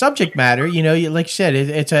said, the subject matter, like you said,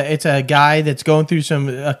 it's a guy that's going through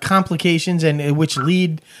some complications and which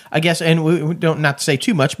lead, I guess, and we don't not to say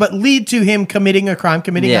too much, but lead to him committing a crime,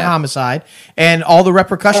 committing a homicide, and all the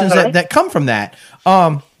repercussions that come from that.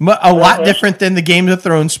 A lot different than the Game of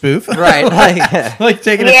Thrones spoof, Right? like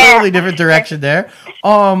taking a totally different direction there.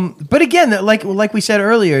 But again, like we said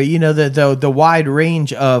earlier, the wide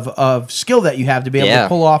range of skill that you have to be able to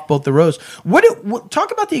pull off both the roles.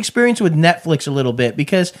 Talk about the experience with Netflix a little bit,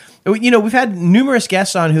 because we've had numerous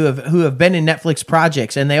guests on who have been in Netflix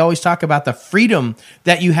projects, and they always talk about the freedom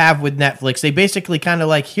that you have with Netflix. They basically kind of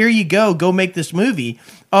like, here you go make this movie.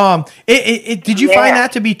 Did you find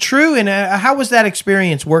that to be true, and how was that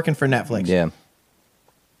experience working for Netflix? Yeah.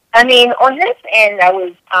 I mean, on this end, I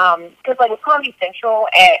was, because like with Comedy Central,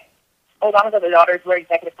 along with other daughters, we're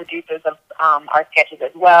executive producers of our sketches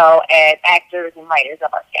as well as actors and writers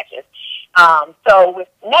of our sketches. So with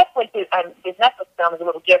Netflix, this Netflix film is a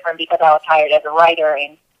little different because I was hired as a writer,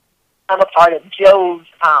 and I'm a part of Joe's,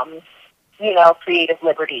 creative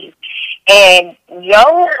liberties. And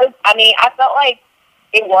Joe, I felt like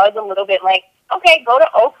it was a little bit like, okay, go to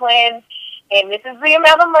Oakland, and this is the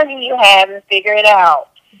amount of money you have, and figure it out.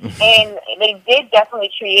 And they did definitely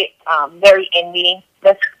treat it very indie.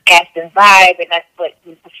 That's Ashton's vibe, and that's what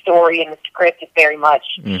the story and the script is very much.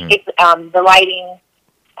 Mm-hmm. It's the lighting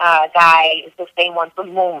guy is the same one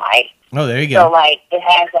from Moonlight. Oh, there you go. So like it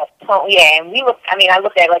has a tone, and I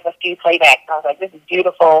looked at like a few playbacks, and I was like, this is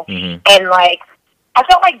beautiful, and like I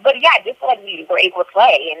felt like, but yeah, just like we were able to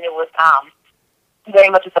play, and it was very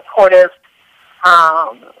much a supportive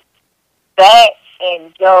set.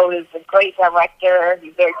 And Joe is a great director.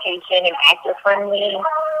 He's very patient and actor friendly.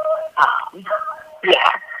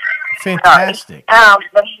 Fantastic.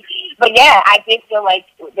 But yeah, I did feel like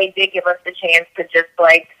they did give us the chance to just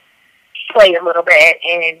like play a little bit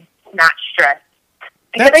and not stress.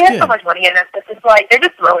 Because they have so much money in it. It's just like, they're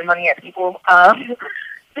just throwing money at people.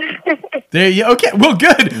 There you okay. Well,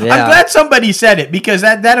 good. Yeah. I'm glad somebody said it because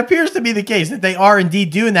that appears to be the case that they are indeed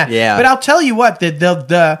doing that. Yeah. But I'll tell you what,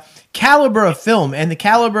 the caliber of film and the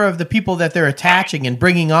caliber of the people that they're attaching and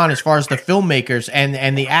bringing on as far as the filmmakers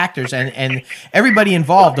and the actors and everybody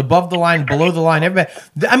involved, above the line, below the line, everybody.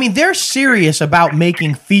 I mean, they're serious about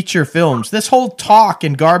making feature films. This whole talk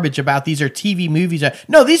and garbage about these are TV movies.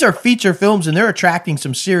 No, these are feature films and they're attracting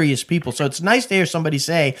some serious people. So it's nice to hear somebody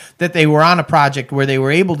say that they were on a project where they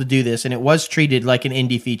were able to do this and it was treated like an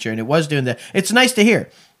indie feature and it was doing that. It's nice to hear.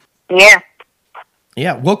 Yeah.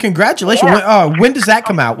 Yeah, well, congratulations. Yeah. When does that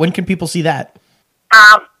come out? When can people see that?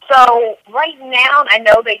 So right now, I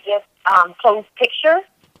know they just closed picture,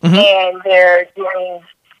 and they're doing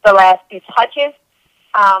the last few touches,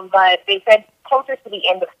 but they said closer to the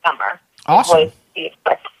end of summer. Awesome.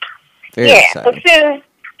 Very exciting. So soon.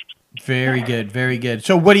 Very good, very good.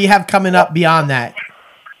 So what do you have coming up beyond that?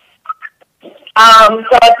 So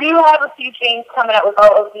I do have a few things coming up with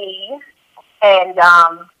OOD, and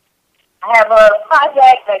I have a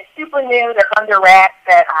project that's super new, that's under wraps,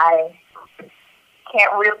 that I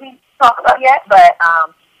can't really talk about yet, but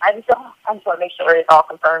I just want to make sure it's all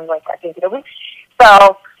confirmed, like I think it'll be.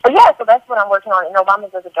 So that's what I'm working on. And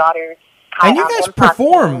Obama's Other Daughters. And you guys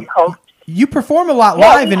perform. You perform a lot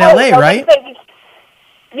live in LA, right?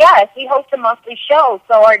 Yes, we host a monthly show.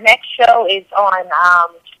 So our next show is on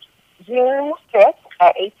June 5th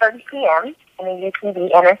at 8:30 p.m. in the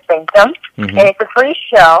UCB Inner Sanctum, and it's a free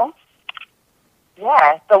show.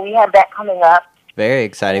 Yeah, so we have that coming up. Very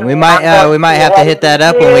exciting. We might have to hit that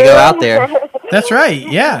up when we go out there. That's right.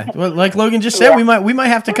 Yeah, well, like Logan just said, we might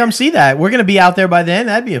have to come see that. We're going to be out there by then.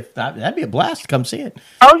 That'd be a blast to come see it.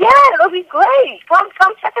 Oh yeah, it'll be great. Come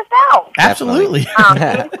check us out. Absolutely. June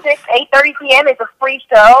 6th, 8:30 p.m. is a free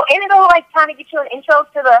show, and it'll like kind of get you an intro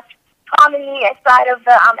to the comedy side of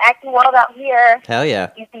the acting world out here. Hell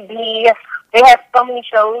yeah. UCB. They have so many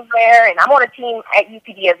shows there, and I'm on a team at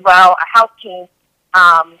UCB as well, a house team.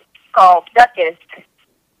 Called Duchess,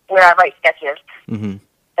 where I write sketches. And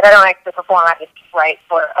I don't actually perform, I just write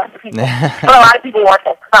for other people. But a lot of people want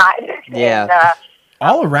that side. Yeah. And,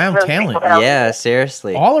 all around really talent. Yeah,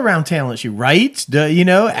 seriously. All around talent. She writes,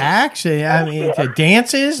 acts,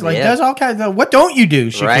 dances, does all kinds of. What don't you do,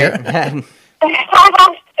 Shakira? Right.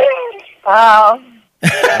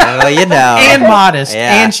 Well, you know. And modest.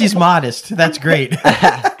 Yeah. And she's modest. That's great.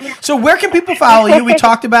 So where can people follow you? We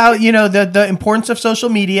talked about, the importance of social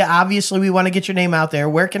media. Obviously, we want to get your name out there.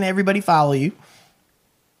 Where can everybody follow you?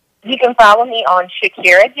 You can follow me on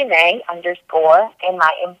Shakira Janae _ and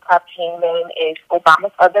my improv team name is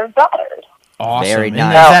Obama's Other Daughters. Awesome. Very And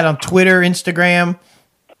nice. is that on Twitter, Instagram?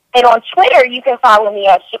 And on Twitter, you can follow me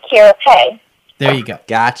at Shakira Pay. There you go.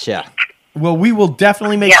 Gotcha. Well, we will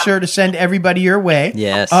definitely make sure to send everybody your way.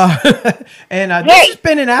 Yes. And this has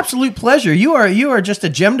been an absolute pleasure. You are just a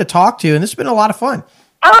gem to talk to, and this has been a lot of fun.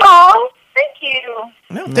 Oh, thank you.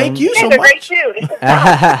 No, thank you so They're great much. too. This is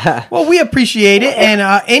fun. Well, we appreciate it, and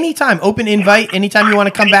anytime, open invite, anytime you want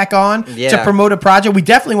to come back on to Yeah. promote a project, we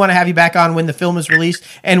definitely want to have you back on when the film is released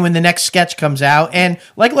and when the next sketch comes out. And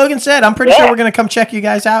like Logan said, I'm pretty sure we're going to come check you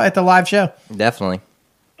guys out at the live show. Definitely.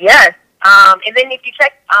 Yes. And then if you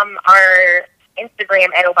check our Instagram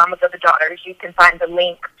at Obama's Other Daughters, you can find the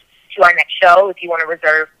link to our next show if you want to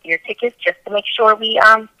reserve your tickets, just to make sure we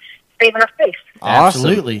save enough space. Awesome.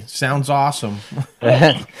 Absolutely. Sounds awesome.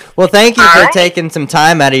 Well, thank you for taking some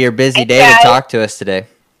time out of your busy day to talk to us today.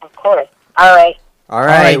 Of course. All right. All All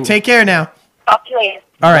right. right. Take care now. Talk to you later.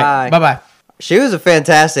 All right. Bye. Bye-bye. She was a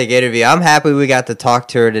fantastic interview. I'm happy we got to talk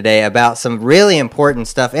to her today about some really important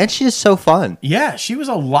stuff, and she's so fun. Yeah, she was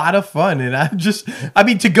a lot of fun, and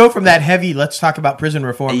to go from that heavy, let's talk about prison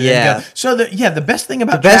reform. And then go, so the best thing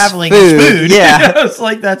about traveling is food. Yeah. It's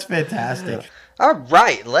like, that's fantastic. All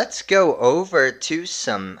right, let's go over to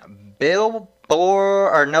some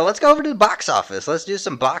let's go over to the box office. Let's do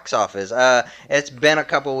some box office. It's been a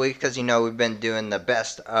couple weeks because, we've been doing the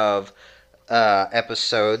best of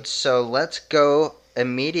episodes, so let's go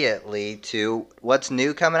immediately to what's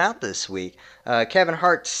new coming out this week. Kevin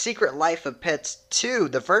Hart's Secret Life of Pets 2,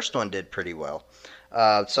 the first one did pretty well,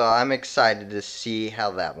 so I'm excited to see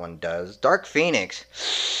how that one does. Dark Phoenix,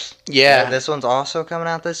 this one's also coming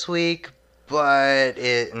out this week, but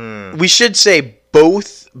we should say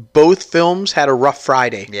both films had a rough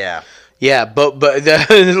Friday. Yeah, but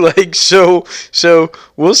so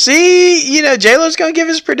we'll see. J-Lo's gonna give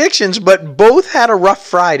his predictions, but both had a rough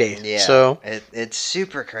Friday. Yeah, so it's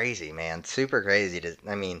super crazy, man. Super crazy.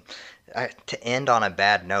 to end on a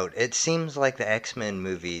bad note. It seems like the X-Men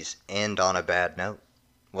movies end on a bad note.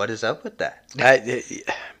 What is up with that?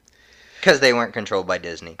 Because they weren't controlled by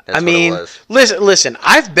Disney. That's what it was. Listen.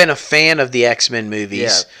 I've been a fan of the X-Men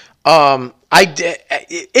movies. Yeah.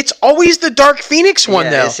 It's always the Dark Phoenix one,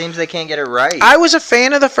 though. It seems they can't get it right. I was a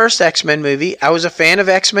fan of the first X-Men movie. I was a fan of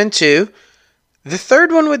X-Men 2. The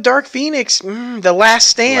third one with Dark Phoenix, The Last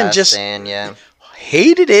Stand,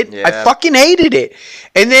 hated it. Yeah. I fucking hated it.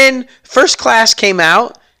 And then First Class came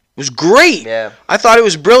out. It was great. Yeah. I thought it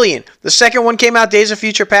was brilliant. The second one came out, Days of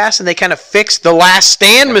Future Past, and they kind of fixed the Last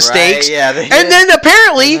Stand mistakes. Right, yeah, and then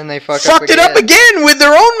apparently they fucked it up again with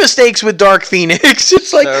their own mistakes with Dark Phoenix.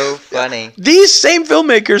 It's like so funny. These same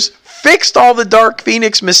filmmakers fixed all the Dark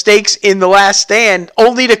Phoenix mistakes in The Last Stand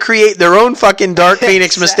only to create their own fucking Dark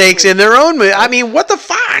Phoenix mistakes in their own movie. I mean, what the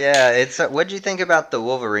fuck? Yeah, what'd you think about the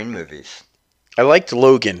Wolverine movies? I liked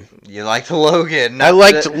Logan. You liked Logan. I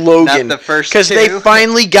liked Logan. Not the first two. Because they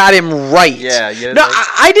finally got him right. Yeah. No,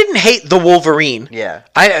 I didn't hate the Wolverine. Yeah.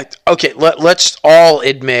 Let's all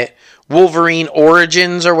admit, Wolverine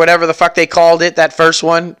Origins or whatever the fuck they called it, that first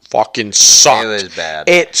one, fucking sucked. It was bad.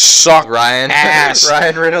 It sucked Ryan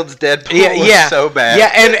Reynolds' Deadpool was so bad.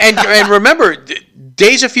 Yeah, and remember,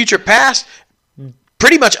 Days of Future Past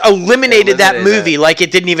pretty much eliminated that movie like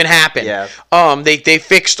it didn't even happen. Yeah. They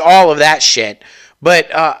fixed all of that shit. But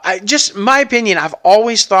my opinion, I've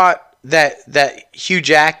always thought that Hugh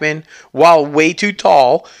Jackman, while way too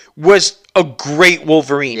tall, was a great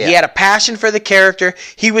Wolverine. Yeah. He had a passion for the character.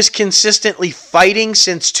 He was consistently fighting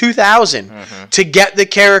since 2000 to get the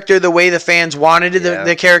character the way the fans wanted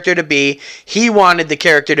the character to be. He wanted the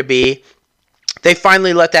character to be. They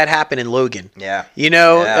finally let that happen in Logan. Yeah.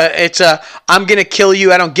 It's I'm going to kill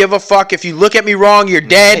you. I don't give a fuck. If you look at me wrong, you're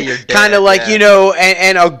dead. You're dead, kind of like,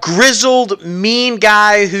 and a grizzled, mean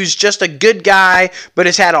guy who's just a good guy, but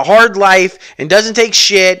has had a hard life and doesn't take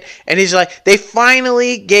shit. And he's like, they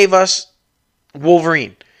finally gave us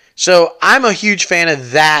Wolverine. So I'm a huge fan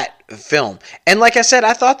of that film. And like I said,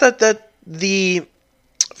 I thought that the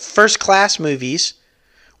First Class movies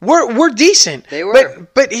were decent. They were.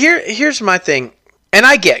 But here's my thing. And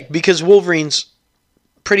I get, because Wolverine's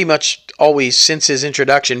pretty much always, since his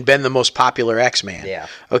introduction, been the most popular X-Man. Yeah.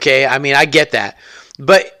 Okay? I mean, I get that.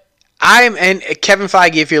 But and Kevin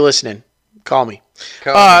Feige, if you're listening, call me.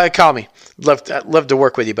 Call me. Love to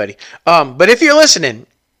work with you, buddy. But if you're listening,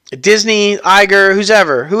 Disney, Iger,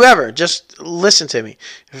 whoever, just listen to me.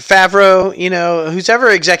 Favreau, who's ever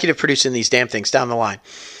executive producing these damn things down the line.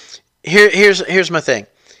 Here's my thing.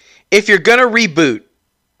 If you're going to reboot,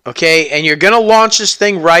 okay, and you're going to launch this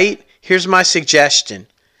thing right, here's my suggestion.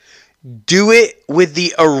 Do it with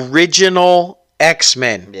the original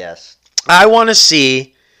X-Men. Yes. I want to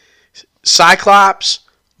see Cyclops,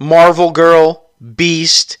 Marvel Girl,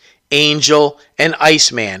 Beast, Angel, and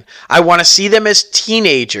Iceman. I want to see them as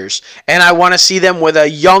teenagers, and I want to see them with a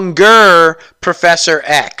younger Professor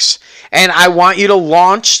X. And I want you to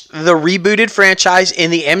launch the rebooted franchise in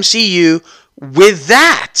the MCU with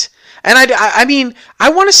that. And I mean, I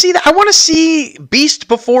want to see that. I want to see Beast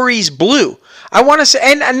before he's blue. I want to see,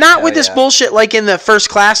 and not with this bullshit like in the First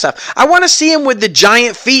Class stuff. I want to see him with the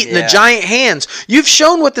giant feet and the giant hands. You've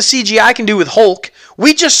shown what the CGI can do with Hulk.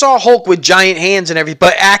 We just saw Hulk with giant hands and everything,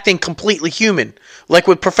 but acting completely human, like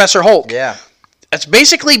with Professor Hulk. Yeah. That's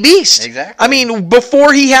basically Beast. Exactly. I mean,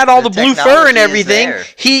 before he had all the blue fur and everything,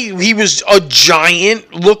 he was a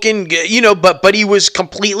giant looking, but he was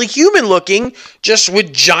completely human looking, just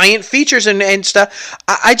with giant features and stuff.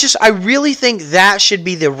 I really think that should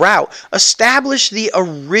be the route. Establish the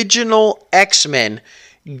original X-Men,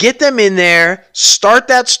 get them in there, start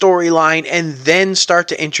that storyline, and then start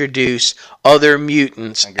to introduce other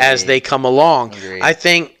mutants as they come along. Agreed. I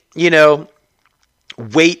think,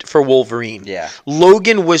 wait for Wolverine. Yeah.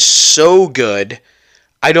 Logan was so good.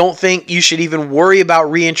 I don't think you should even worry about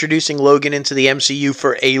reintroducing Logan into the MCU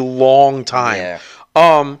for a long time.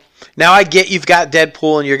 Yeah. Now I get you've got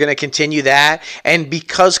Deadpool and you're going to continue that, and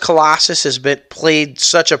because Colossus has played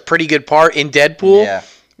such a pretty good part in Deadpool,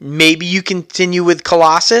 maybe you continue with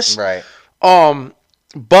Colossus. Right.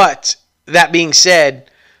 But that being said,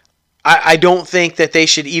 I don't think that they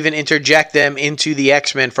should even interject them into the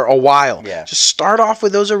X-Men for a while. Yeah. Just start off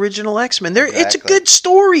with those original X-Men. It's a Exactly. good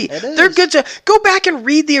story. It is. They're good to go back and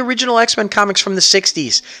read the original X-Men comics from the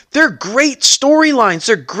 60s. They're great storylines.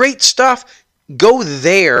 They're great stuff. Go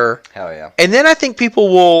there. Hell yeah. And then I think people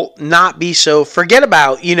will not be so forget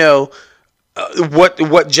about,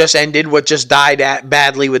 what just ended, what just died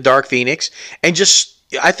badly with Dark Phoenix, and just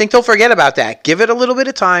I think they'll forget about that. Give it a little bit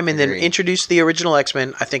of time and Agreed. then introduce the original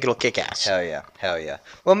X-Men. I think it'll kick ass. Hell yeah.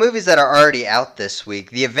 Well, movies that are already out this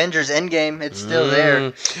week. The Avengers Endgame, it's still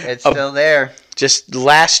there. It's still there. Just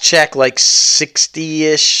last check, like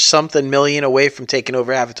 60-ish something million away from taking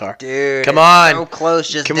over Avatar. Dude, come on. So close,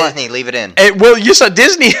 just Come Disney, leave it in. Well, you saw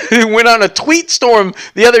Disney went on a tweet storm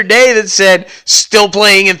the other day that said, still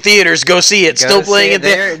playing in theaters, go see it. Still playing in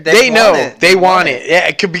theaters. They know. They want it.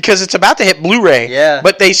 Yeah, because it's about to hit Blu-ray. Yeah.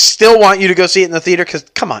 But they still want you to go see it in the theater because,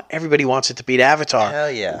 come on, everybody wants it to beat Avatar. Hell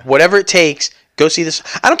yeah. Whatever it takes. Go see this.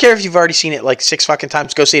 I don't care if you've already seen it like 6 fucking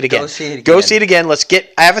times. Go see it again. Go see it again. Let's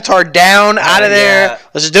get Avatar down out of there. Yeah.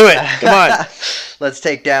 Let's do it. Come on. Let's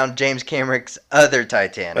take down James Cameron's other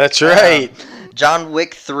Titanic. That's right. John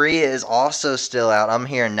Wick 3 is also still out. I'm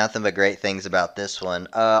hearing nothing but great things about this one.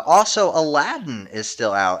 Also, Aladdin is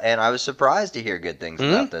still out, and I was surprised to hear good things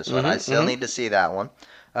about this one. I still need to see that one.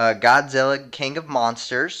 Godzilla, King of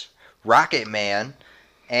Monsters, Rocket Man,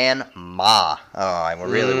 and Ma. Oh, I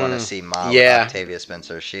really want to see Ma with Octavia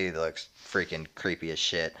Spencer. She looks freaking creepy as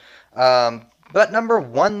shit. But number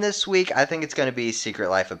 1 this week, I think it's going to be Secret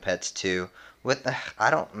Life of Pets 2. With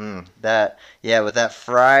that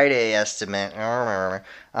Friday estimate,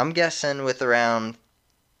 I'm guessing with around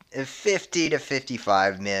 50 to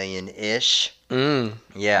 55 million ish.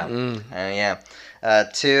 Yeah.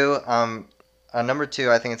 2. Number 2,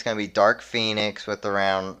 I think it's going to be Dark Phoenix with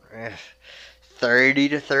around 30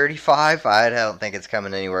 to 35. I don't think it's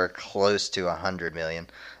coming anywhere close to 100 million.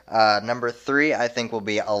 Number 3, I think will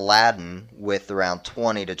be Aladdin with around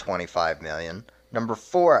 20 to 25 million. Number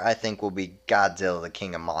 4, I think will be Godzilla, the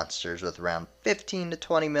King of Monsters with around 15 to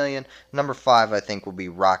 20 million. Number 5, I think will be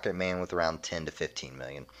Rocket Man with around 10 to 15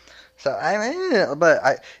 million. So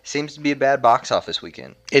seems to be a bad box office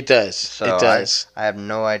weekend. It does. So it does. I have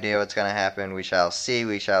no idea what's going to happen. We shall see.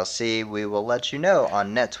 We will let you know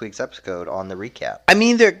on next week's episode on the recap. I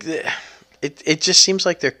mean, it just seems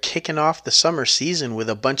like they're kicking off the summer season with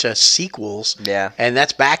a bunch of sequels. Yeah. And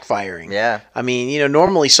that's backfiring. Yeah. I mean,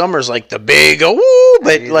 normally summer's like the big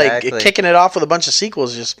but like kicking it off with a bunch of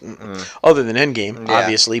sequels just other than Endgame,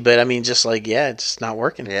 obviously. But I mean, just like, it's not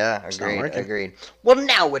working. Yeah, agreed. Well,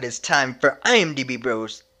 now it is time for IMDb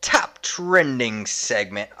Bros Top Trending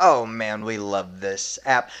segment. Oh man, we love this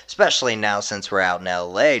app, especially now since we're out in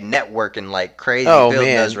LA, networking like crazy,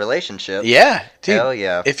 building those relationships. Yeah, dude. Hell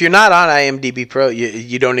yeah. If you're not on IMDb Pro,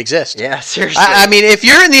 you don't exist. Yeah, seriously. I mean, if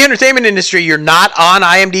you're in the entertainment industry, you're not on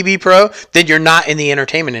IMDb Pro, then you're not in the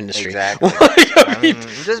entertainment industry. Exactly.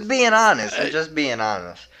 Just being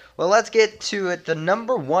honest. Well, let's get to it. The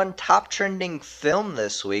number 1 top trending film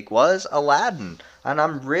this week was Aladdin. And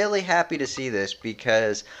I'm really happy to see this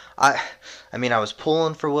because I was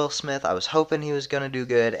pulling for Will Smith. I was hoping he was going to do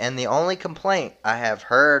good. And the only complaint I have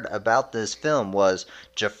heard about this film was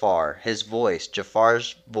Jafar.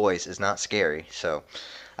 Jafar's voice is not scary. So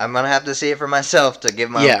I'm going to have to see it for myself to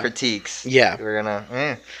give my own critiques. Yeah. We're going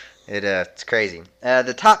to... it's crazy.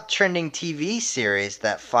 The top trending TV series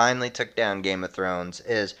that finally took down Game of Thrones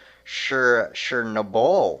is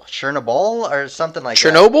Chernobyl or something like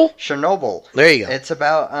that. Chernobyl. There you go. It's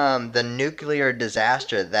about the nuclear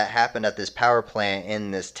disaster that happened at this power plant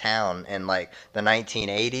in this town in like the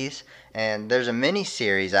 1980s. And there's a mini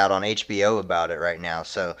series out on HBO about it right now.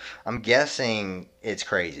 So I'm guessing it's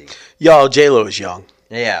crazy. Y'all, J-Lo is young.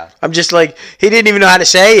 Yeah. I'm just like, he didn't even know how to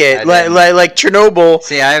say it. Like Chernobyl.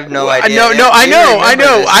 See, I have no idea. No, I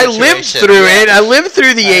know. I lived through it. I lived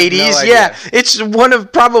through the 80s. No It's one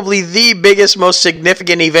of probably the biggest, most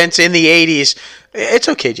significant events in the 80s. It's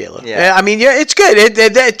okay, J-Lo. Yeah. I mean, it's good.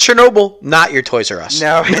 Chernobyl, not your Toys R Us.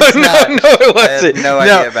 No, it's not. No, it wasn't. I have no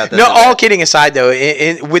idea about this. No, all kidding aside, though,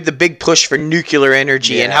 with the big push for nuclear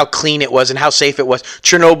energy and how clean it was and how safe it was,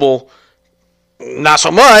 Chernobyl... not so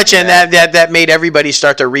much, and that made everybody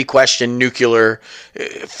start to re-question nuclear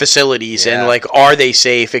facilities and like, are they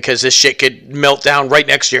safe? Because this shit could melt down right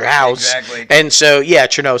next to your house. Exactly. And so,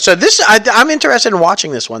 Chernobyl. So this, I'm interested in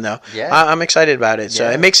watching this one though. Yeah. I'm excited about it. So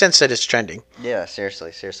it makes sense that it's trending. Yeah,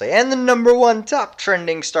 seriously. And the number 1 top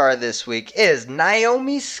trending star this week is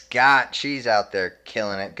Naomi Scott. She's out there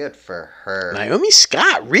killing it. Good for her. Naomi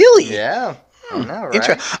Scott, really? Yeah. I know,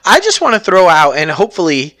 right? I just want to throw out, and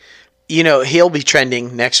hopefully, he'll be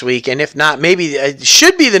trending next week, and if not, maybe it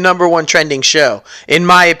should be the number 1 trending show, in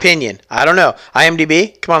my opinion. I don't know.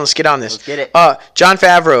 IMDb, come on, let's get on this. Let's get it. Jon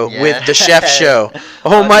Favreau with The Chef Show.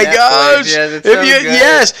 Oh my Netflix. gosh! Yeah, that's so good.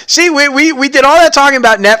 Yes. See, we did all that talking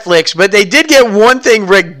about Netflix, but they did get one thing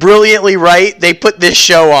brilliantly right. They put this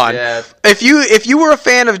show on. Yes. If you were a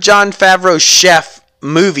fan of Jon Favreau's Chef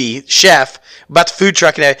movie, Chef, about the food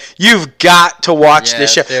truck and everything. You've got to watch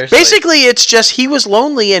this show. Seriously. Basically, it's just he was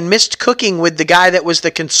lonely and missed cooking with the guy that was the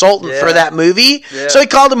consultant for Yeah. that movie. Yeah. So he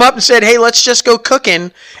called him up and said, hey, let's just go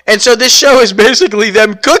cooking. And so this show is basically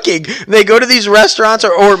them cooking. They go to these restaurants,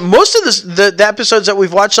 or most of the episodes that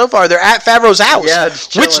we've watched so far, they're at Favreau's house, Yeah,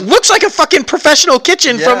 just which chilling. looks like a fucking professional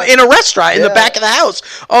kitchen Yeah. in a restaurant in the Yeah. back of the house.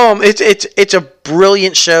 It's a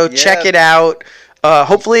brilliant show. Yeah. Check it out.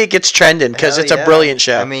 Hopefully it gets trending because Hell it's a yeah. brilliant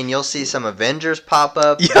show. I mean, you'll see some Avengers pop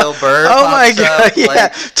up. Yeah. Bill Burr Oh my pops god! up. Yeah,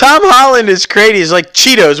 Like, Tom Holland is crazy. He's like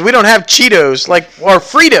Cheetos. We don't have Cheetos, or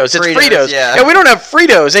Fritos. It's Fritos. yeah. we don't have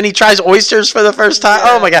Fritos. And he tries oysters for the first time.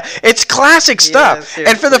 Yeah. Oh my god! It's classic stuff. And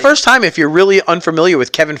for the seriously. first time, if you're really unfamiliar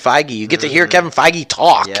with Kevin Feige, you get to hear Kevin Feige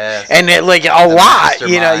talk, Yes. and a lot.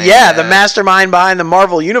 You know, mastermind, the yeah. mastermind behind the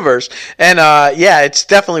Marvel universe. And it's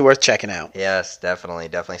definitely worth checking out. Yes, definitely.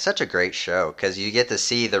 Such a great show because you get to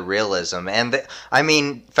see the realism. And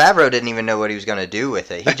Favreau didn't even know what he was going to do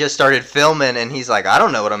with it. He just started filming, and he's like, I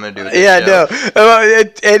don't know what I'm going to do with this show.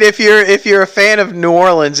 And if you're a fan of New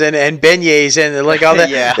Orleans and beignets and like all that,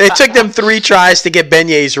 Yeah. it took them 3 tries to get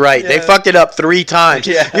beignets right. They Yeah. fucked it up 3 times.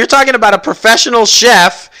 Yeah. You're talking about a professional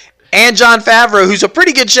chef and Jon Favreau, who's a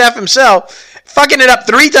pretty good chef himself, fucking it up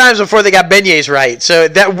 3 times before they got beignets right. So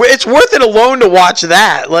that it's worth it alone to watch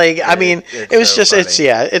that. Like, I mean, it's it was so just funny.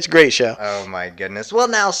 it's a great show. Oh my goodness. Well,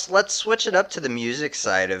 now let's switch it up to the music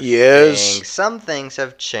side of Yes. things. Some things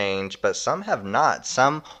have changed, but some have not.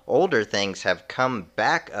 Some older things have come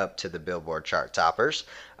back up to the Billboard chart toppers.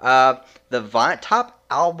 The top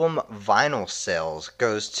album vinyl sales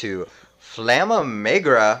goes to Flama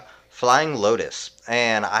Negra, Flying Lotus.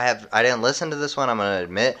 And I didn't listen to this one, I'm going to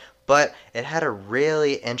admit, but it had a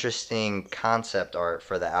really interesting concept art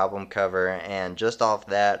for the album cover, and just off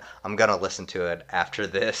that, I'm going to listen to it after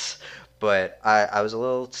this. But I was a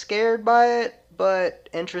little scared by it, but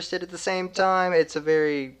interested at the same time. It's a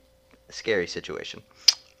very scary situation.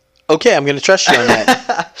 Okay, I'm going to trust you on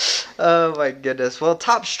that. Oh my goodness. Well,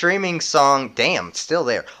 top streaming song, damn, it's still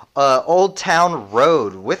there. Old Town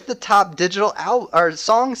Road with the top digital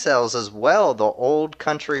song sales as well. The Old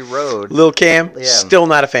Country Road. Lil Cam, Yeah. still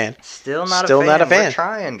not a fan. Still not Still a fan. not a fan. We're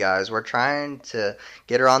trying, guys. We're trying to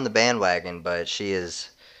get her on the bandwagon, but she's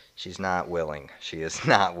not willing. She is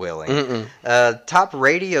not willing. Top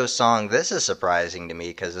radio song. This is surprising to me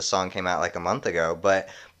because this song came out like a month ago, but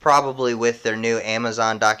probably with their new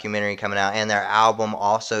Amazon documentary coming out and their album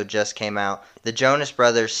also just came out, the Jonas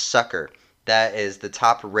Brothers' Sucker. That is the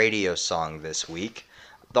top radio song this week.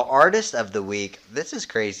 The artist of the week, this is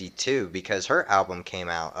crazy too because her album came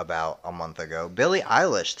out about a month ago. Billie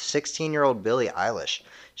Eilish, 16-year-old Billie Eilish.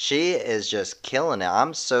 She is just killing it.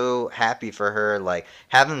 I'm so happy for her, like,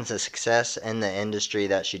 having the success in the industry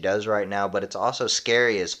that she does right now, but it's also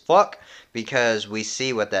scary as fuck because we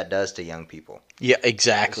see what that does to young people. Yeah,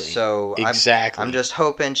 exactly. So exactly. I'm just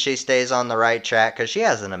hoping she stays on the right track because she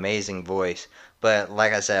has an amazing voice. But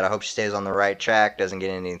like I said, I hope she stays on the right track, doesn't get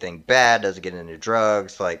anything bad, doesn't get into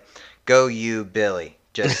drugs. Like, go you, Billy.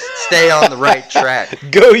 Just stay on the right track.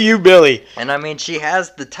 Go you, Billy. And I mean, she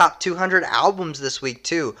has the top 200 albums this week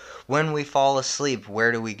too. When we fall asleep,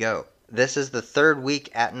 where do we go? This is the 3rd week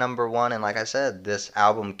at number 1, and like I said, this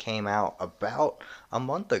album came out about a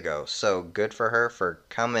month ago. So good for her for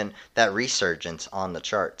coming, that resurgence on the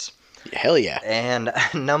charts. Hell yeah. And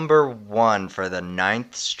number 1 for the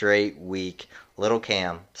 9th straight week, Little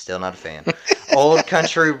Cam, still not a fan. Old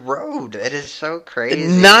Country Road. It is so crazy.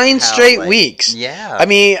 9 how, straight like, weeks. Yeah. I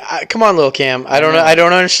mean, come on, Lil Cam. I don't know. I don't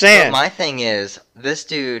But understand. my thing is, this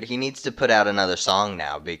dude, he needs to put out another song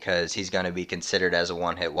now because he's going to be considered as a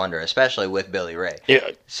one-hit wonder, especially with Billy Ray.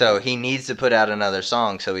 Yeah. So he needs to put out another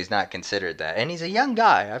song so he's not considered that. And he's a young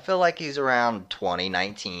guy. I feel like he's around 20,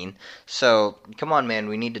 19. So, come on, man.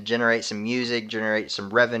 We need to generate some music, generate some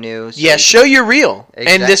revenue. So Yeah, we show you're real. And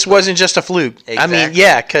this Exactly. wasn't just a fluke. I mean, Exactly.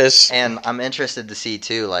 yeah, because And I'm interested to see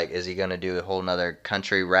too, like, is he gonna do a whole nother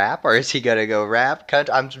country rap, or is he gonna go rap?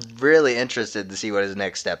 I'm really interested to see what his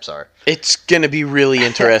next steps are. it's going to be really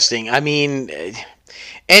interesting. I mean,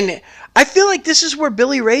 and I feel like this is where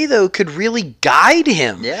Billy Ray, though, could really guide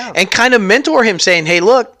him. Yeah. And kind of mentor him, saying, hey,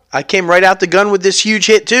 look, I came right out the gun with this huge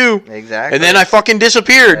hit, too. Exactly. And then I fucking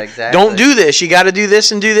disappeared. Exactly. Don't do this. You got to do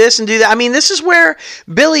this and do this and do that. I mean, this is where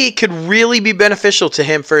Billy could really be beneficial to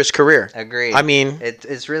him for his career. Agreed. I mean,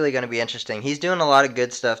 it's really going to be interesting. He's doing a lot of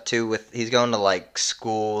good stuff too. He's going to like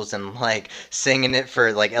schools and like singing it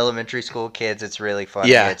for like elementary school kids. It's really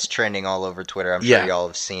funny. Yeah. It's trending all over Twitter. I'm Yeah. sure y'all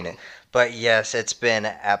have seen it. But yes, it's been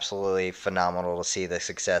absolutely phenomenal to see the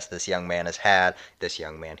success this young man has had. This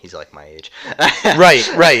young man, he's like my age. Right.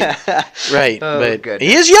 Oh, but goodness.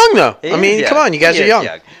 he is young, though. He I mean, is come on, you guys He are is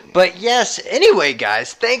young. But yes, anyway,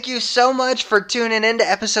 guys, thank you so much for tuning in to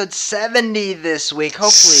episode 70 this week.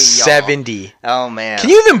 Hopefully, y'all. 70. Oh, man. Can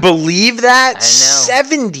you even believe that? I know.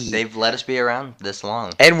 70. They've let us be around this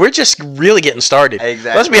long. And we're just really getting started.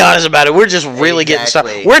 Exactly. Let's be honest about it. We're just really getting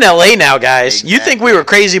started. We're in LA now, guys. You think we were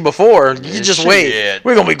crazy before. You just wait. Shit.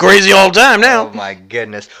 We're going to be crazy all the time now. Oh, my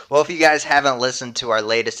goodness. Well, if you guys haven't listened to our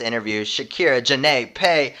latest interviews, Shakira, Janae,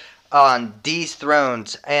 Pei, on D's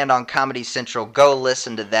Thrones and on Comedy Central, go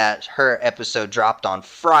listen to that. Her episode dropped on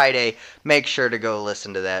Friday. Make sure to go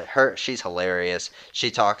listen to that. She's hilarious. She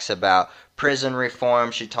talks about prison reform.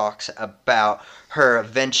 She talks about her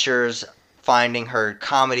adventures finding her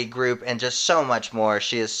comedy group and just so much more.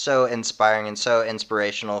 She is so inspiring and so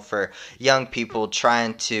inspirational for young people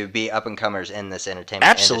trying to be up-and-comers in this entertainment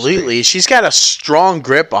Absolutely. industry. She's got a strong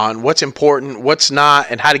grip on what's important, what's not,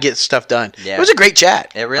 and how to get stuff done. Yeah. It was a great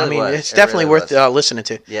chat. It really was. It's It definitely really worth was. listening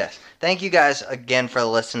to. Yes. Thank you guys again for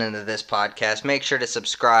listening to this podcast. Make sure to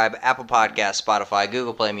subscribe, Apple Podcasts, Spotify,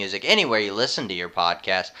 Google Play Music, anywhere you listen to your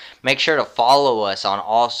podcast. Make sure to follow us on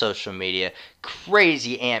all social media.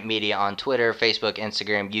 Crazy Ant Media on Twitter, Facebook,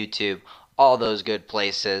 Instagram, YouTube, all those good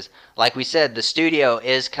places. Like we said, the studio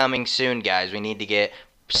is coming soon, guys. We need to get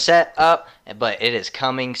set up, but it is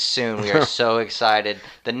coming soon. We are so excited.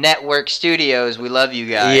 The Network Studios, we love you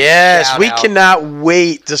guys. Yes, Shout we out. cannot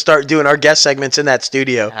wait to start doing our guest segments in that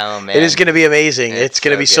studio. Oh, man. It is going to be amazing. It's It's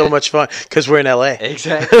going to so be so good. much fun because we're in LA.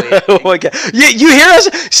 Exactly. Oh my God. You hear us?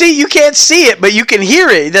 See, you can't see it, but you can hear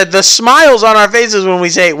it. The smiles on our faces when we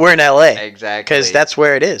say we're in LA. Exactly. Because that's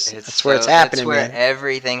where it is. That's where it's happening, It's where man.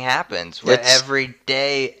 everything happens. Where It's- every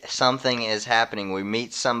day something is happening. We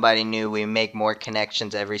meet somebody new. We make more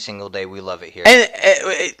connections every single day. We love it here. And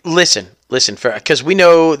listen, because we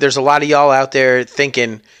know there's a lot of y'all out there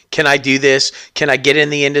thinking, can I do this? Can I get in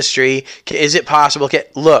the industry? Is it possible?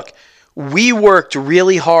 Look, we worked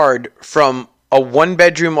really hard from a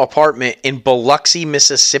one-bedroom apartment in Biloxi,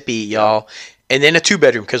 Mississippi, y'all, and then a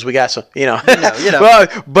two-bedroom because we got some, you know. Well,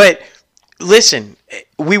 but listen,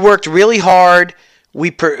 we worked really hard. We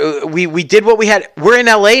did what we had. We're in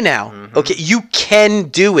LA now. Mm-hmm. Okay, you can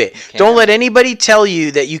do it. Don't let anybody tell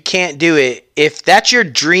you that you can't do it. If that's your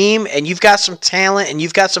dream and you've got some talent and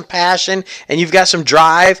you've got some passion and you've got some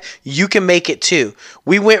drive, you can make it too.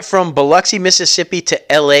 We went from Biloxi, Mississippi to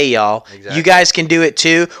LA, y'all. Exactly. You guys can do it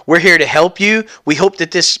too. We're here to help you. We hope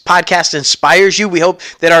that this podcast inspires you. We hope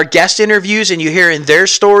that our guest interviews and you hearing their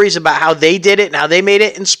stories about how they did it and how they made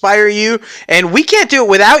it inspire you. And we can't do it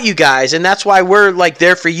without you guys. And that's why we're like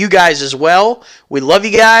there for you guys as well. We love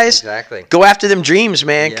you guys. Exactly. Go after them dreams,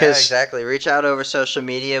 man. Yeah, 'cause exactly. Reach out over social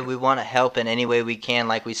media. We want to help in any way we can.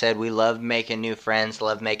 Like we said, we love making new friends,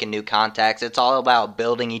 love making new contacts. It's all about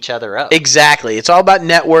building each other up. Exactly. It's all about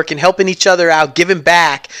networking, helping each other out, giving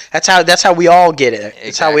back. That's how we all get it.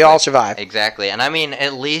 It's how we all survive. Exactly. And I mean,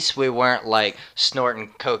 at least we weren't like snorting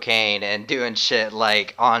cocaine and doing shit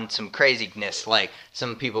like on some craziness like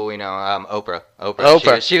some people we know, Oprah.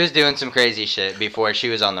 Oprah. She was doing some crazy shit before she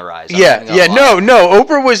was on the rise. Yeah. No.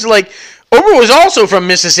 Oprah was also from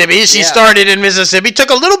Mississippi. She Yeah. started in Mississippi, took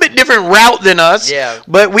a little bit different route than us. Yeah.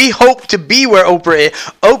 But we hope to be where Oprah is.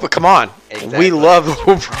 Oprah, come on. Exactly. We love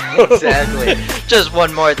Oprah. Exactly. Just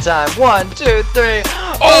one more time. 1, 2, 3.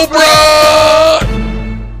 Oprah!